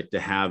fantastic to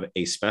have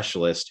a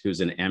specialist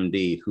who's an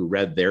MD who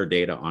read their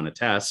data on a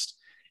test,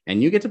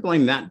 and you get to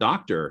blame that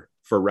doctor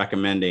for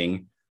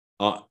recommending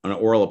an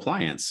oral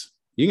appliance.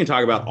 You can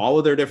talk about all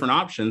of their different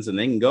options and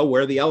they can go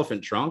wear the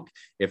elephant trunk.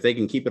 If they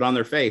can keep it on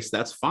their face,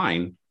 that's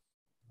fine.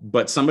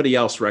 But somebody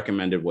else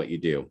recommended what you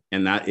do.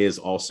 And that is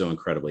also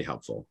incredibly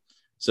helpful.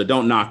 So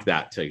don't knock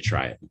that till you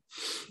try it.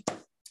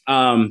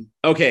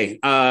 Okay.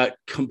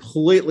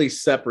 Completely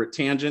separate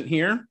tangent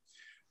here.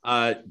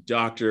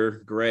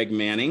 Dr. Greg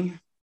Manning,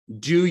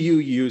 do you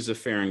use a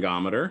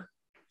pharyngometer?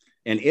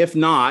 And if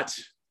not,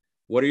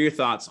 what are your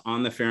thoughts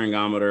on the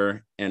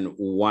pharyngometer and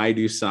why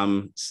do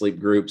some sleep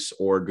groups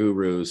or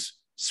gurus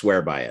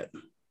swear by it?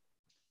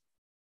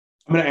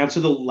 I'm going to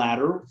answer the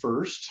latter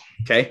first.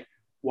 Okay.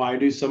 Why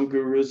do some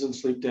gurus and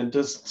sleep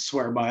dentists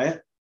swear by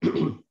it?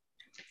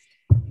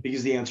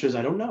 Because the answer is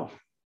I don't know.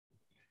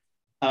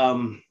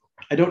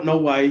 I don't know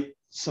why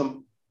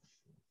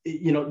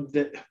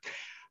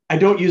I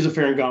don't use a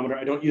pharyngometer.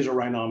 I don't use a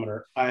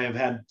rhinometer. I have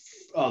had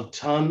a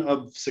ton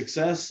of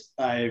success.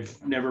 I've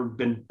never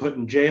been put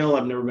in jail.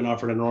 I've never been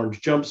offered an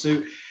orange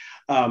jumpsuit.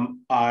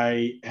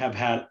 I have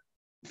had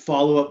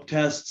follow-up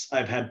tests.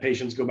 I've had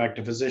patients go back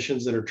to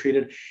physicians that are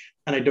treated,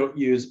 and I don't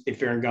use a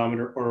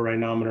pharyngometer or a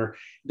rhinometer.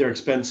 They're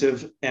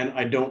expensive, and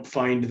I don't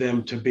find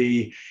them to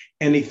be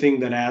anything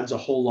that adds a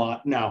whole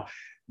lot. Now,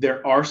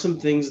 there are some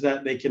things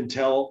that they can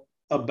tell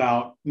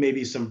about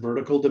maybe some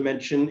vertical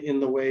dimension in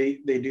the way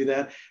they do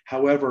that.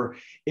 However,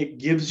 it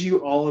gives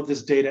you all of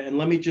this data.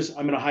 And I'm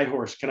in a high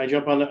horse. Can I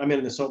jump on? I'm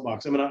in the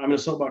soapbox. I'm in a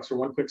soapbox for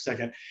one quick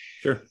second.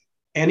 Sure.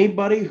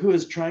 Anybody who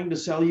is trying to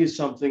sell you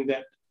something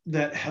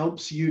that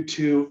helps you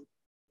to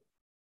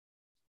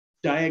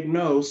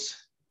diagnose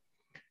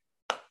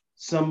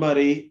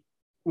somebody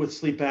with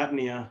sleep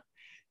apnea,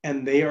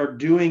 and they are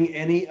doing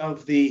any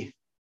of the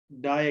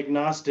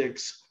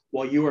diagnostics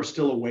while you are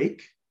still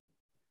awake,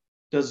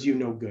 does you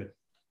no good.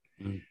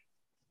 Mm.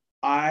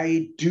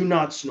 I do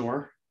not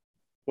snore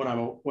when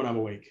I'm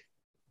awake.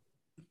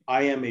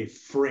 I am a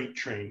freight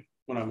train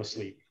when I'm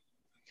asleep.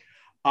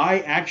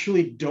 I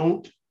actually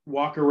don't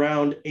walk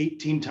around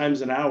 18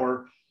 times an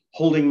hour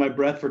holding my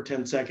breath for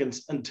 10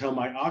 seconds until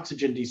my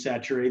oxygen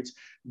desaturates.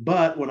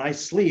 But when I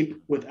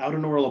sleep without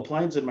an oral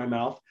appliance in my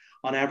mouth,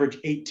 on average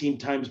 18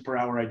 times per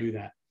hour, I do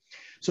that.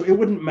 So it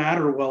wouldn't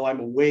matter while I'm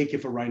awake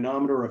if a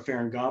rhinometer or a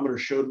pharyngometer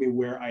showed me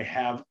where I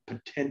have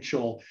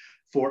potential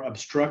for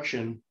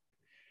obstruction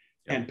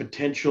and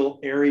potential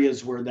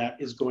areas where that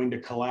is going to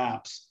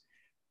collapse.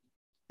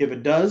 If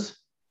it does,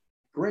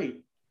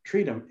 great,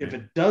 treat them. If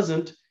it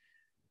doesn't,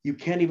 you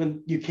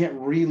can't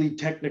really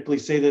technically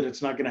say that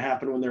it's not going to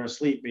happen when they're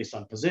asleep based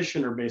on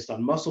position or based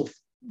on muscle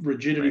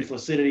rigidity,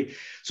 flaccidity.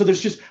 So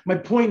my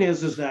point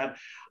is that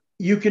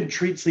you can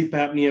treat sleep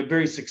apnea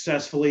very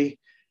successfully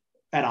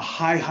at a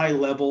high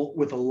level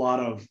with a lot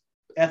of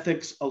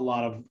ethics, a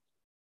lot of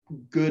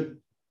good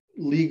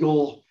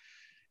legal,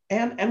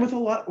 and with a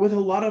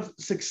lot of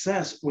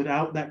success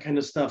without that kind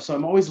of stuff. So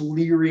I'm always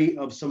leery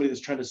of somebody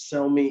that's trying to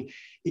sell me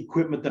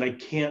equipment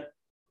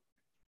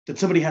that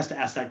somebody has to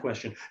ask that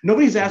question.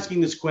 Nobody's asking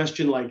this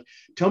question like,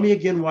 tell me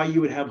again why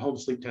you would have home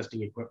sleep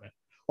testing equipment.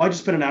 Well, I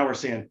just spent an hour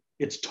saying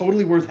it's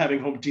totally worth having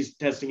home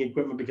testing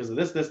equipment because of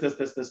this,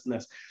 and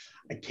this.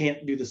 I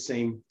can't do the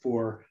same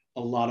for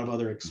a lot of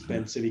other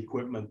expensive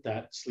equipment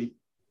that sleep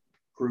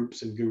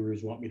groups and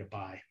gurus want me to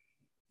buy.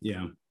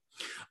 Yeah.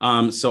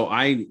 So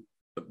I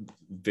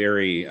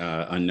very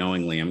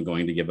unknowingly am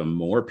going to give a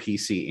more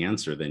PC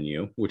answer than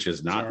you, which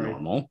is not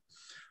normal.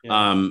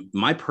 Yeah.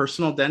 My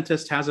personal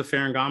dentist has a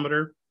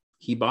pharyngometer.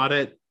 He bought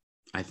it,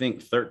 I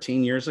think,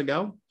 13 years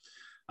ago.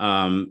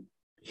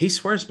 He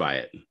swears by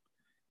it.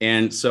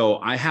 And so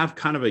I have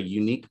kind of a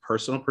unique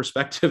personal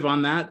perspective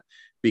on that,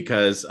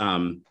 because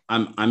I'm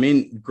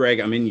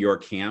in your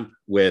camp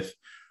with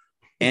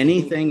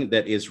anything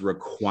that is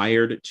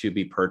required to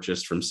be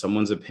purchased from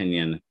someone's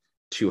opinion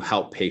to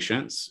help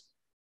patients,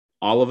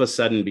 all of a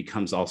sudden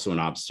becomes also an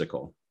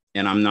obstacle.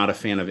 And I'm not a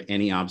fan of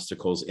any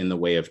obstacles in the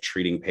way of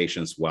treating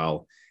patients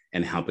well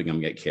and helping them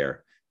get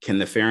care. Can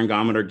the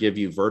pharyngometer give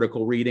you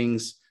vertical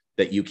readings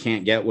that you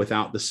can't get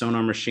without the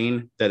sonar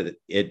machine that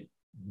it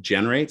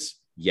generates?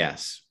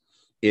 Yes.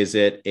 Is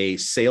it a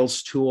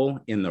sales tool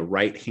in the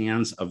right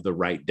hands of the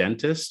right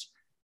dentist?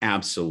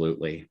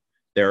 Absolutely.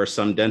 There are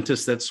some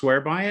dentists that swear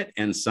by it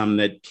and some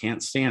that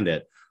can't stand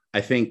it.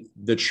 I think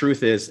the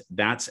truth is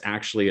that's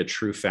actually a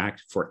true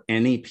fact for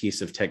any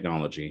piece of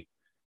technology.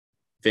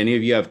 If any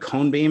of you have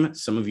cone beam,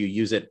 some of you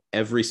use it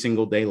every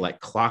single day like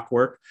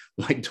clockwork,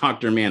 like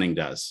Dr. Manning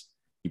does.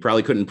 You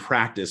probably couldn't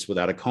practice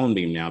without a cone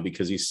beam now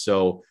because he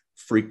so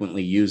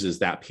frequently uses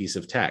that piece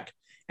of tech.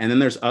 And then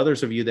there's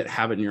others of you that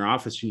have it in your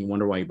office and you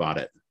wonder why you bought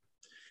it.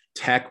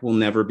 Tech will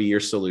never be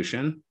your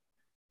solution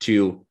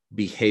to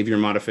behavior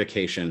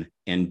modification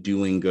and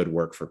doing good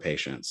work for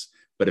patients.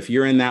 But if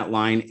you're in that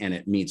line and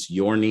it meets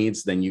your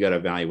needs, then you got to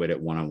evaluate it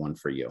one-on-one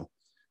for you.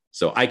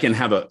 So I can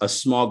have a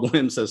small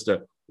glimpse as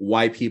to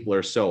why people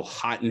are so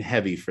hot and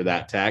heavy for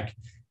that tech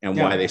and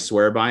why they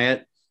swear by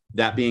it.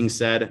 That being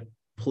said,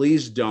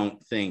 please don't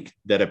think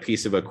that a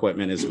piece of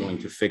equipment is going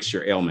to fix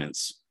your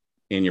ailments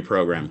in your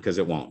program, because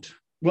it won't.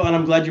 Well, and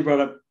I'm glad you brought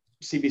up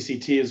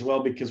CBCT as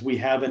well, because we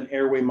have an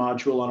airway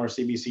module on our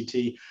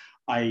CBCT.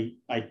 I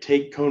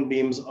take cone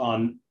beams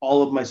on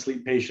all of my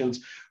sleep patients.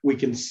 We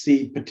can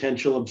see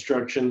potential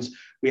obstructions.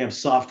 We have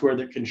software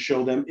that can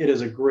show them. It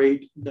is a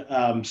great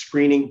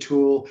screening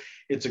tool.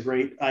 It's a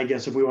great, I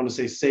guess, if we want to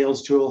say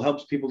sales tool,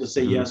 helps people to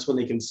say yes when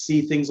they can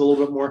see things a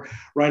little bit more.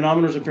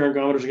 Rhinometers and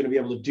pharyngometers are going to be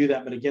able to do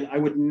that. But again, I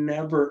would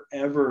never,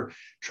 ever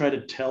try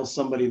to tell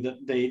somebody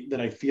that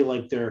I feel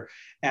like their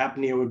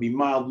apnea would be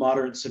mild,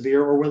 moderate,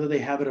 severe, or whether they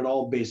have it at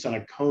all based on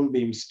a cone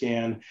beam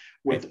scan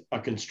with a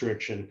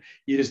constriction.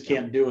 You just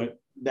can't do it.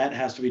 That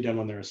has to be done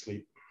when they're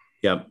asleep.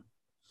 Yep.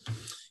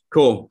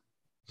 Cool.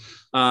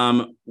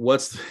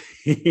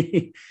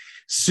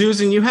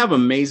 Susan, you have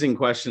amazing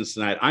questions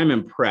tonight. I'm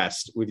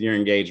impressed with your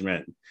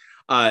engagement.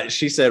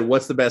 She said,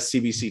 what's the best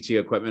CBCT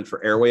equipment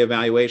for airway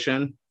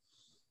evaluation?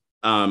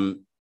 I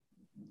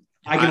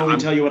can only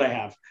tell you what I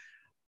have.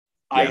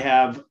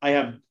 Yeah.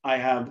 I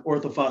have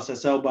Orthofos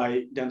SL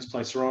by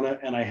Dentsply Sirona,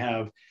 and I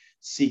have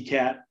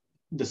CCAT,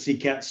 the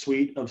CCAT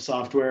suite of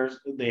softwares.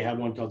 They have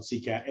one called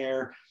CCAT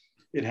Air.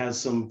 It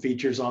has some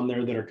features on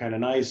there that are kind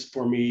of nice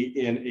for me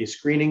in a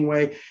screening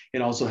way.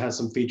 It also has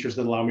some features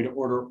that allow me to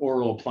order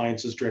oral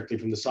appliances directly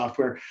from the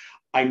software.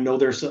 I know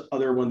there's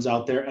other ones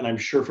out there, and I'm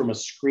sure from a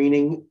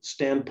screening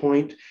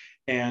standpoint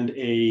and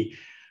a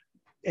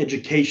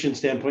education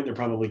standpoint, they're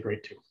probably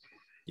great too.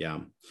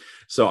 Yeah.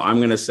 So I'm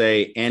going to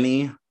say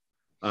any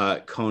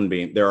cone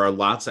beam. There are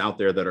lots out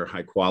there that are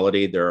high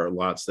quality. There are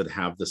lots that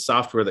have the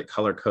software that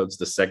color codes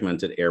the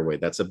segmented airway.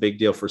 That's a big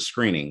deal for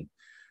screening.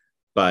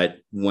 But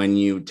when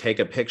you take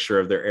a picture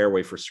of their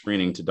airway for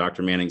screening, to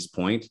Dr. Manning's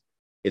point,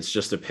 it's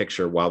just a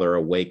picture while they're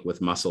awake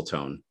with muscle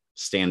tone,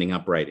 standing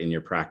upright in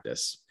your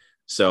practice.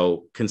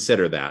 So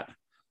consider that.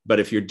 But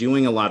if you're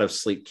doing a lot of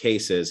sleep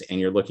cases and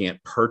you're looking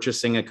at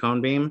purchasing a cone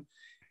beam,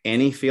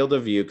 any field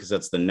of view, because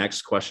that's the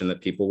next question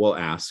that people will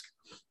ask,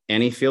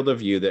 any field of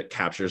view that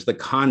captures the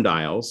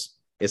condyles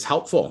is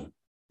helpful.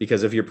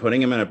 Because if you're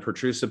putting them in a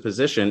protrusive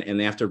position and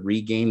they have to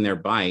regain their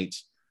bite,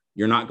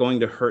 you're not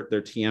going to hurt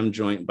their TM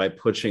joint by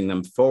pushing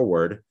them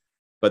forward,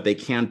 but they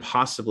can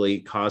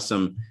possibly cause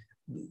some,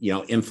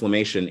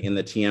 inflammation in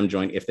the TM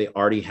joint if they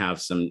already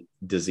have some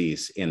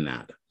disease in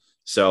that.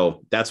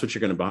 So that's what you're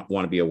going to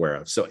want to be aware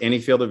of. So any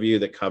field of view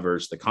that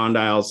covers the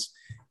condyles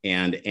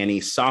and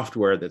any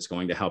software that's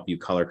going to help you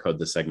color code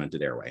the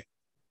segmented airway.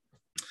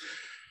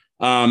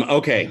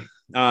 Okay.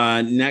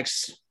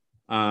 Next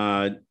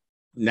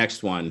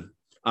one.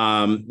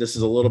 This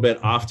is a little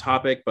bit off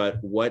topic, but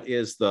what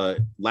is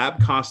the lab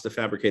cost to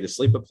fabricate a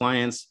sleep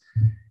appliance?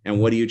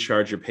 And what do you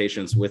charge your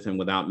patients with and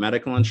without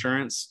medical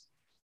insurance?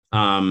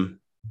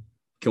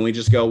 Can we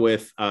just go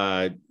with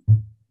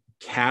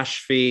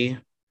cash fee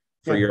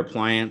for your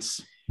appliance?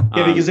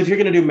 Yeah, because if you're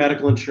going to do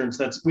medical insurance,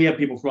 we have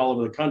people from all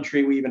over the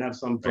country. We even have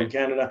some from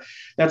Canada.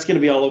 That's going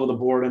to be all over the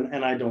board.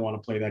 And I don't want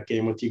to play that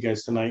game with you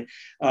guys tonight.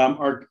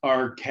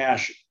 Our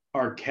cash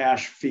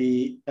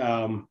fee,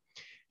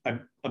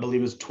 I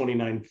believe is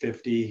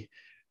 $29.50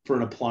 for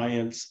an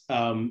appliance.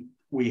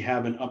 We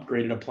have an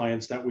upgraded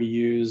appliance that we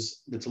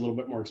use that's a little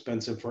bit more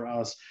expensive for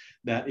us.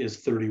 That is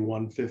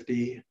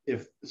 $31.50.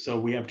 So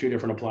we have two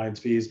different appliance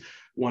fees.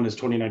 One is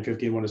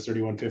 $2,950 and one is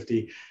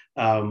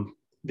 $3,150.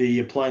 The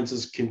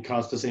appliances can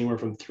cost us anywhere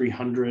from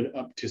 $300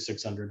 up to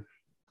 $600.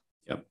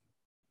 Yep.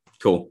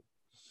 Cool.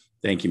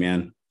 Thank you,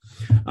 man.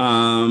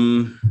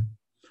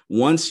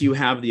 Once you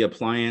have the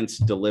appliance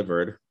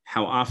delivered,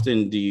 how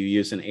often do you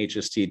use an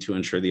HST to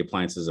ensure the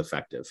appliance is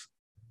effective?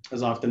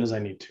 As often as I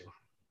need to.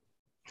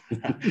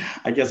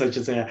 I guess I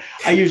should say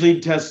I usually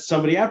test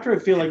somebody after I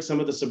feel like some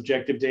of the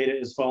subjective data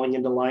is falling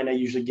into line. I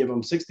usually give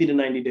them 60 to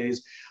 90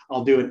 days.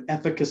 I'll do an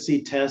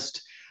efficacy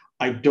test.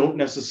 I don't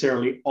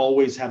necessarily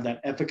always have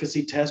that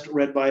efficacy test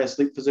read by a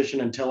sleep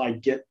physician until I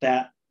get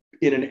that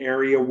in an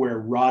area where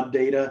raw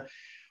data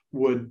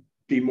would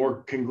be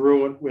more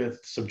congruent with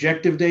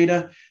subjective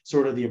data,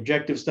 sort of the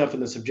objective stuff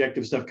and the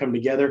subjective stuff come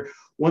together.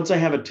 Once I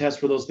have a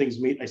test where those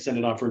things meet, I send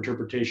it off for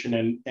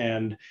interpretation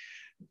and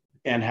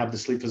have the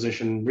sleep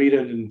physician read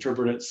it,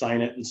 interpret it,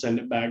 sign it, and send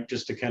it back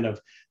just to kind of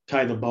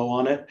tie the bow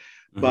on it.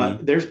 Mm-hmm.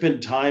 But there's been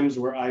times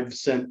where I've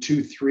sent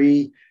 2,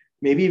 3,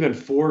 maybe even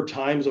 4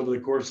 times over the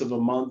course of a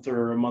month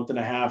or a month and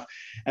a half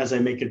as I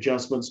make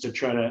adjustments to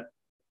try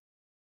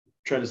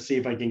to see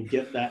if I can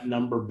get that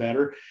number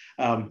better.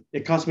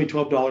 It costs me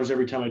 $12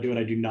 every time I do it.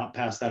 I do not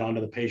pass that on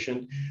to the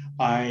patient.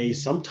 I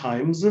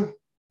sometimes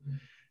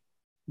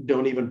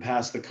don't even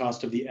pass the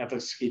cost of the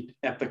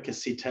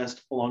efficacy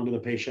test along to the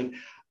patient.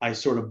 I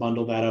sort of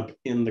bundle that up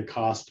in the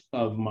cost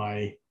of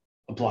my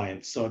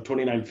appliance. So at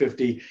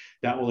 $2,950,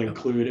 that will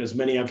include as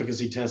many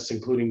efficacy tests,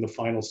 including the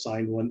final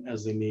signed one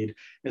as they need,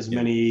 as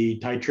many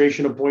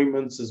titration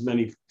appointments, as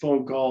many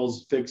phone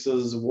calls,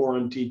 fixes,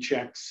 warranty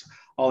checks,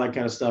 all that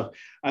kind of stuff.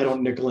 I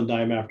don't nickel and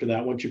dime after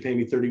that. Once you pay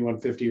me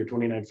 $3,150 or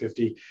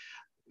 $2,950,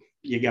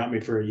 you got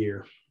me for a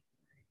year.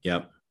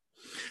 Yep.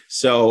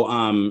 So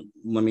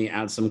let me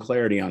add some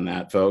clarity on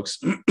that, folks.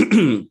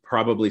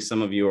 Probably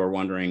some of you are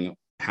wondering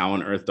how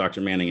on earth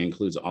Dr. Manning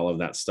includes all of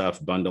that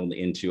stuff bundled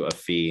into a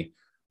fee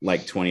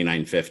like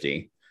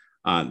 $2,950.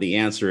 The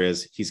answer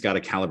is he's got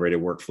a calibrated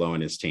workflow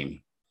in his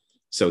team.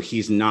 So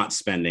he's not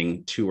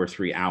spending 2 or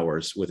 3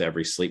 hours with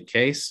every sleep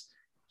case.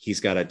 He's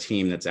got a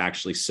team that's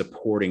actually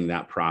supporting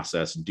that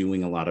process,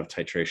 doing a lot of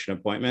titration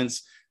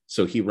appointments.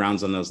 So he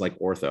rounds on those like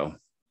ortho.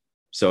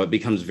 So it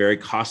becomes very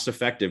cost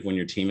effective when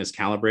your team is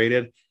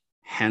calibrated.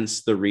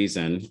 Hence the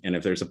reason, and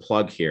if there's a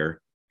plug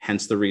here,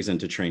 hence the reason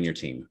to train your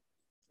team.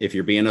 If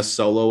you're being a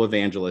solo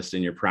evangelist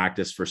in your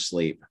practice for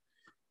sleep,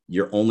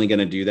 you're only going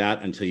to do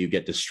that until you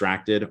get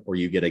distracted or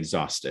you get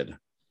exhausted.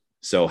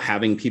 So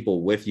having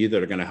people with you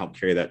that are going to help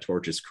carry that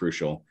torch is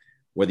crucial.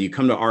 Whether you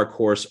come to our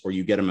course or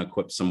you get them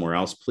equipped somewhere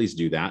else, please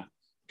do that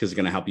because it's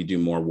going to help you do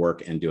more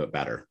work and do it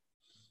better.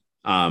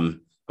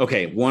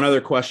 Okay, one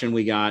other question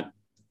we got,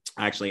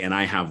 actually, and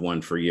I have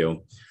one for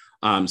you.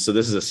 So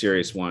this is a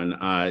serious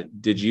one.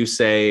 Did you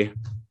say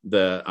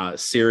the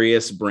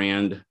Sirius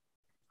brand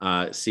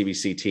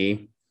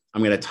CBCT?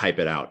 I'm going to type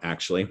it out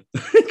actually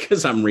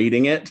because I'm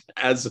reading it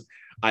as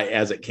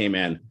it came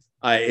in.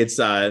 It's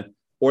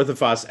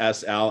Orthofos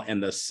SL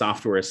and the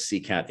software is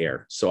CCAT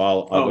Air. So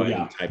I'll go ahead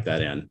and type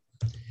that in.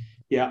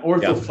 Yeah,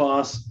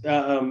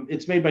 Orthofos.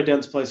 It's made by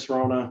Dentsply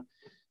Sirona.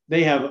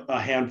 They have a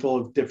handful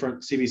of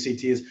different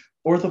CBCTs.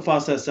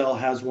 Orthofos SL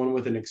has one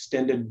with an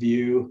extended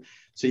view,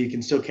 so you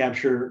can still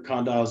capture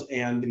condyles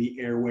and the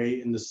airway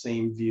in the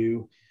same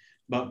view.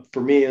 But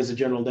for me, as a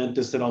general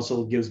dentist, it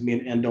also gives me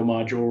an endo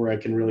module where I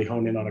can really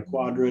hone in on a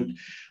quadrant.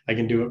 I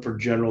can do it for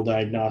general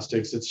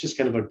diagnostics. It's just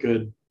kind of a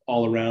good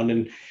all around.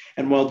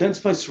 And while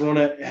Dentsply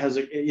Sirona has,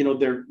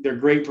 they're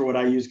great for what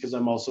I use because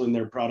I'm also in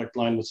their product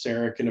line with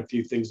CEREC and a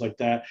few things like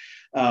that.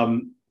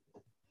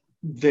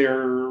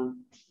 They're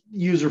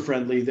user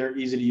friendly. They're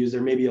easy to use.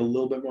 They're maybe a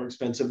little bit more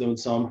expensive than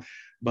some,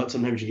 but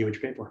sometimes you get what you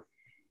pay for.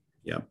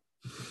 Yeah.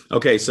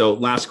 Okay. So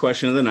last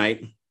question of the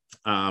night.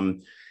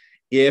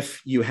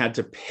 If you had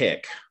to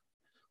pick,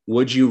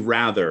 would you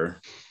rather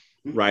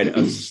ride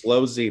a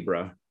slow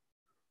zebra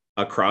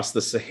across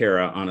the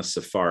Sahara on a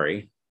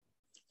safari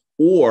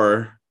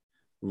or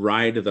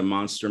ride the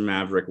monster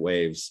Maverick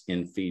waves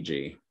in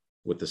Fiji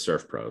with the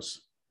surf pros?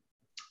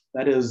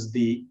 That is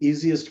the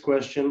easiest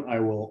question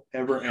I will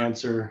ever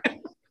answer.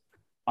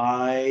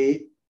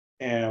 I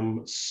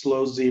am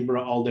slow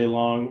zebra all day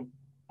long.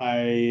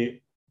 I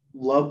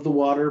love the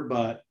water,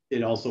 but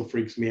it also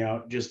freaks me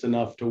out just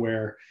enough to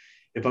where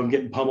if I'm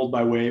getting pummeled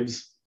by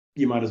waves,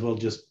 you might as well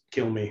just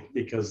kill me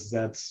because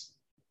that's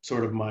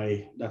sort of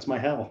that's my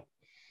hell.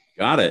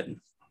 Got it.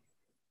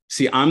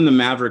 See, I'm the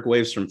Maverick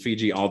waves from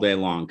Fiji all day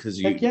long because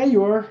you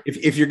are.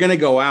 If you're going to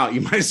go out, you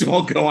might as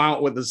well go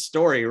out with a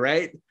story,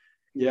 right?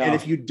 Yeah. And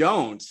if you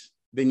don't,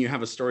 then you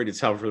have a story to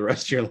tell for the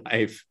rest of your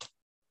life.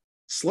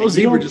 Slow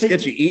zebra just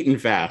gets you eating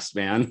fast,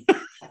 man.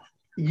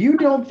 You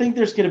don't think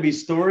there's going to be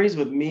stories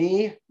with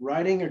me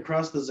riding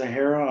across the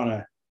Sahara on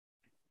a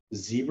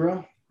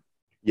zebra?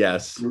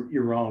 Yes.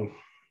 You're wrong.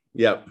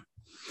 Yep.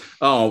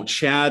 Oh,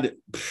 Chad.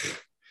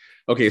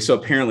 Okay, so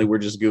apparently we're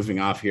just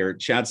goofing off here.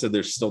 Chad said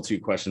there's still 2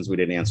 questions we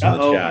didn't answer in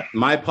the chat.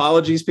 My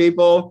apologies,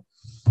 people.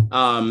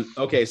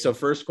 Okay, so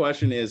first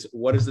question is,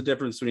 what is the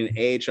difference between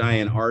AHI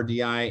and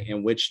RDI,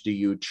 and which do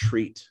you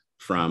treat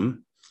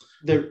from?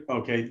 They're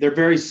okay. They're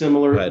very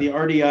similar. The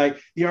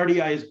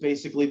RDI is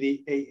basically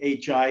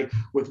the AHI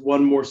with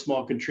one more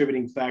small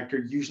contributing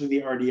factor. Usually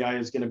the RDI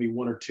is going to be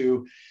one or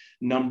two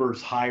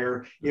numbers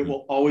higher. It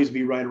will always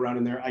be right around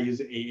in there. I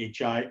use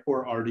AHI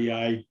or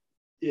RDI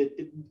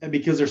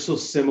because they're so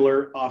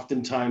similar.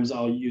 Oftentimes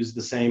I'll use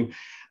the same.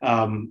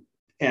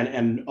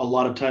 And a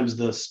lot of times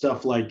the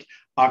stuff like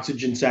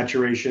oxygen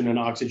saturation and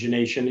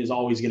oxygenation is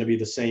always going to be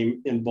the same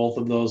in both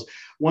of those.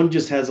 One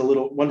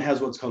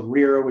has what's called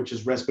RERA, which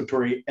is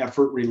respiratory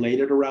effort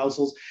related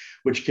arousals,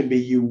 which can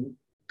be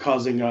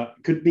causing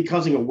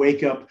a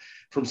wake up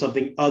from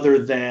something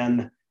other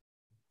than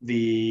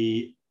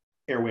the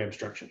airway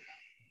obstruction.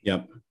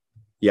 Yep.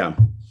 Yeah.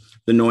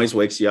 The noise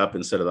wakes you up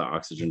instead of the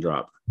oxygen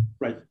drop.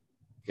 Right.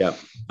 Yep.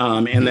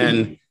 And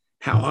then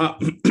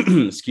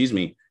excuse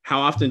me,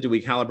 how often do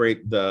we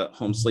calibrate the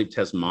home sleep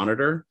test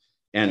monitor?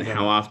 And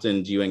how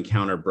often do you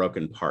encounter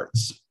broken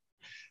parts?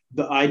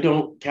 I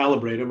don't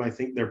calibrate them. I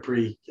think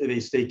they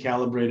stay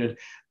calibrated.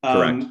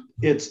 Correct.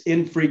 It's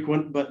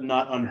infrequent, but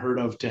not unheard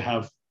of to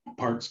have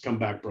parts come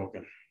back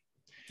broken.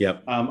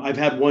 Yep. I've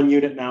had one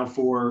unit now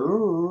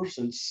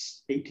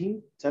since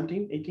 17.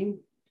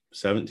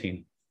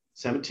 17.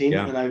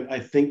 Yeah. And I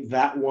think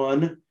that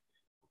one,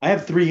 I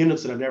have 3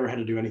 units that I've never had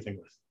to do anything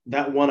with.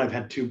 That one, I've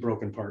had 2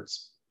 broken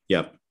parts.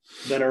 Yep.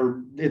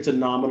 It's a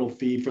nominal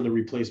fee for the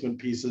replacement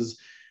pieces.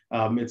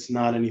 It's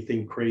not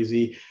anything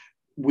crazy.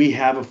 We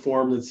have a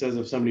form that says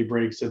if somebody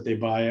breaks it, they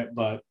buy it,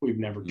 but we've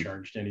never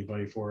charged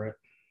anybody for it.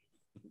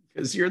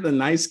 Because you're the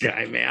nice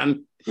guy,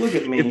 man. Look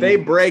at me. If they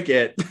break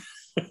it,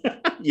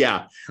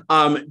 yeah.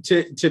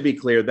 To be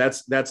clear,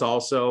 that's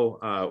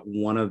also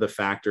one of the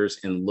factors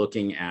in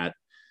looking at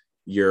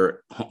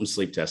your home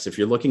sleep test. If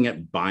you're looking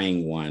at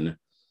buying one,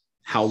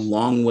 how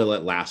long will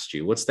it last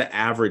you? What's the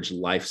average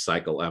life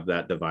cycle of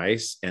that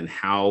device? And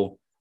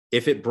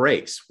if it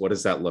breaks, what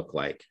does that look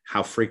like?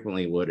 How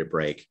frequently would it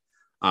break?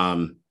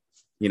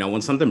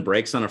 When something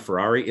breaks on a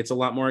Ferrari, it's a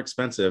lot more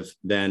expensive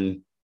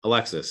than a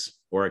Lexus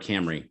or a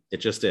Camry. It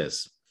just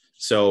is.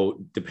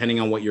 So depending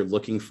on what you're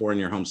looking for in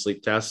your home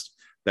sleep test,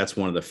 that's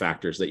one of the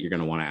factors that you're going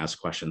to want to ask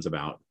questions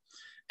about.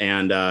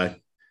 And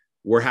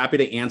we're happy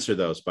to answer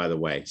those, by the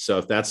way. So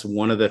if that's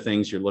one of the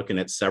things you're looking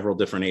at several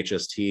different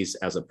HSTs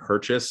as a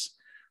purchase,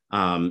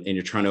 and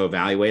you're trying to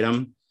evaluate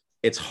them,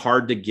 it's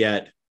hard to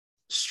get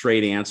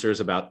straight answers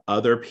about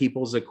other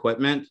people's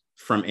equipment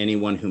from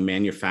anyone who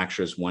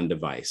manufactures one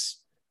device.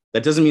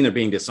 That doesn't mean they're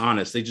being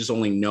dishonest. They just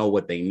only know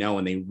what they know,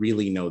 and they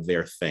really know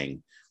their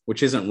thing,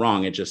 which isn't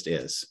wrong. It just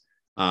is.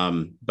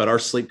 But our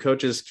sleep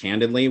coaches,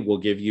 candidly, will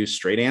give you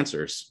straight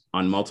answers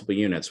on multiple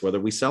units. Whether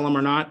we sell them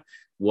or not,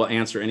 we'll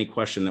answer any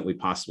question that we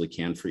possibly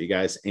can for you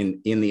guys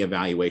in the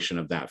evaluation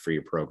of that for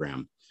your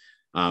program.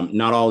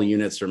 Not all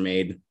units are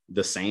made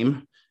the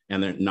same,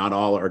 and not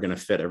all are going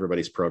to fit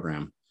everybody's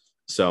program.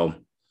 So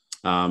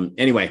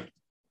anyway,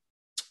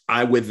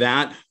 with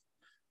that,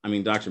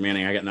 Dr.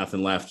 Manning, I got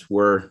nothing left.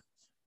 We're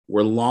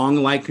long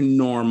like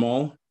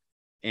normal.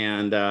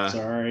 And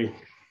sorry.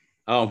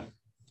 Oh,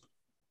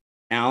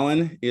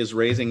 Alan is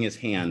raising his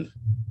hand.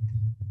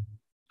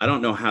 I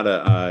don't know how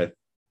to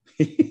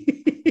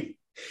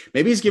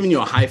maybe he's giving you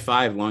a high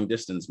five long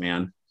distance,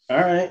 man. All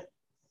right.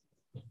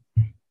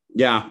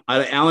 Yeah.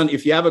 Alan,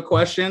 if you have a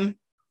question,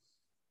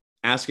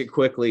 ask it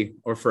quickly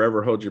or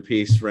forever hold your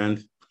peace,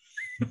 friend.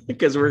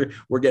 Because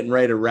we're getting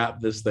ready to wrap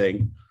this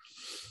thing.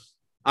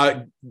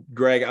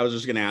 Greg, I was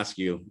just going to ask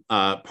you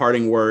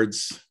parting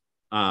words.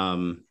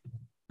 Sam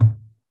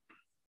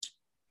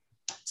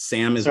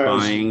is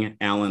buying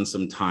Alan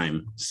some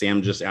time.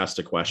 Sam just asked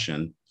a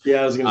question.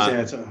 Yeah, I was going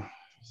to say that.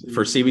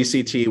 For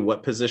CBCT,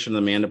 what position of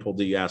the mandible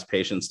do you ask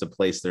patients to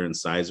place their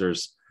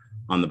incisors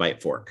on the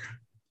bite fork?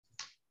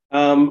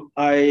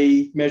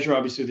 I measure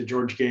obviously the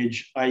George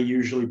gauge. I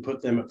usually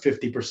put them at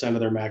 50% of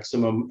their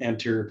maximum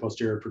anterior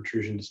posterior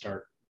protrusion to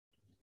start.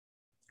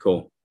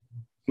 Cool.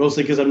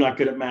 Mostly because I'm not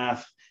good at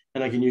math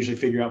and I can usually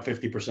figure out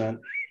 50%.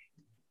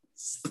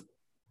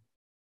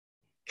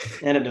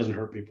 And it doesn't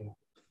hurt people.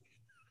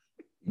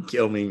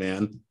 Kill me,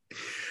 man.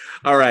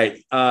 All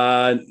right.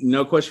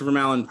 No question from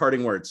Alan.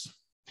 Parting words.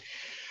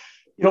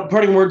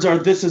 Parting words are,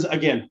 this is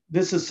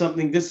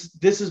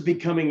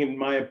becoming, in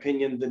my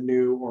opinion, the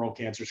new oral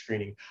cancer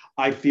screening.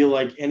 I feel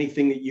like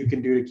anything that you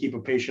can do to keep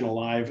a patient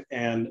alive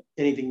and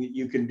anything that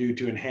you can do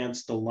to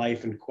enhance the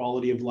life and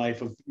quality of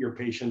life of your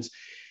patients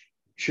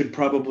should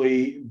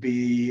probably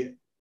be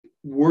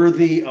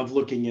worthy of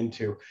looking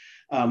into.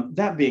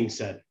 That being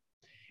said,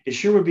 it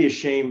sure would be a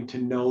shame to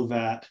know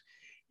that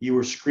you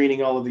were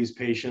screening all of these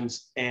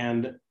patients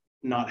and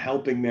not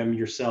helping them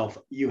yourself.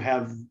 You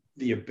have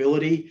the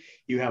ability,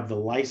 you have the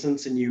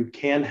license, and you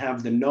can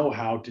have the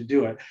know-how to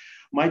do it.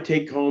 My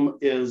take home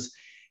is,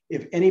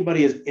 if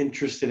anybody is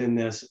interested in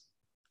this,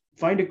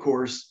 find a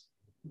course,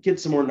 get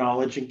some more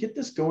knowledge, and get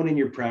this going in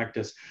your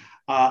practice.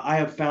 I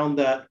have found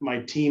that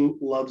my team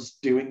loves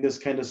doing this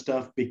kind of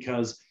stuff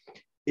because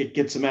it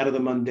gets them out of the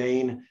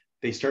mundane.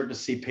 They start to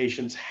see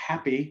patients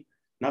happy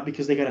not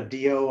because they got a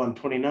DO on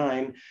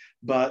 29,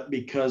 but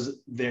because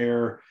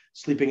they're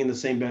sleeping in the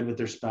same bed with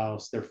their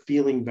spouse. They're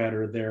feeling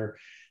better. They're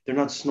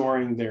not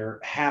snoring. They're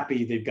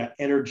happy. They've got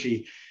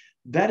energy.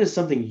 That is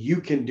something you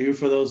can do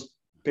for those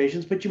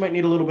patients, but you might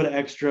need a little bit of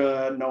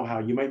extra know-how.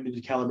 You might need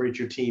to calibrate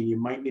your team. You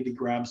might need to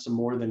grab some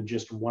more than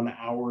just 1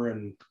 hour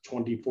and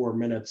 24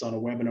 minutes on a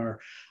webinar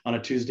on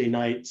a Tuesday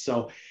night.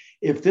 So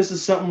if this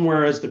is something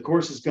where as the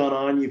course has gone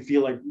on, you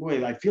feel like,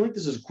 boy, I feel like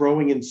this is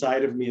growing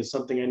inside of me as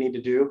something I need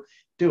to do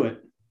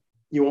it.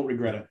 You won't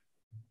regret it.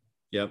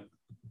 Yep.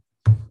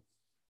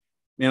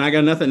 Man, I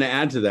got nothing to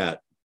add to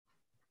that.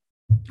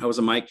 That was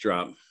a mic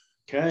drop.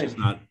 Okay. Just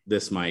not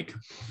this mic.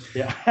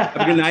 Yeah. Have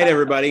a good night,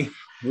 everybody.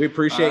 We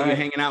appreciate All right. you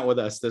hanging out with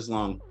us this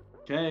long.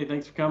 Okay.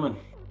 Thanks for coming.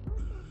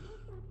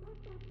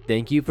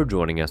 Thank you for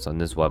joining us on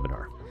this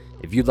webinar.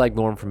 If you'd like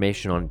more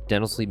information on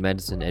dental sleep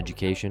medicine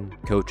education,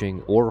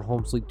 coaching, or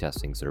home sleep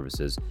testing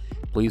services,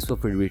 please feel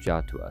free to reach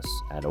out to us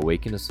at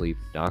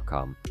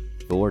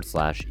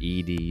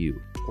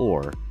awakenasleep.com/edu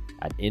or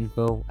at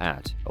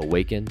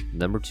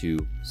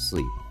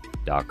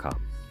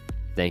info@awaken2sleep.com.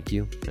 Thank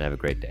you and have a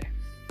great day.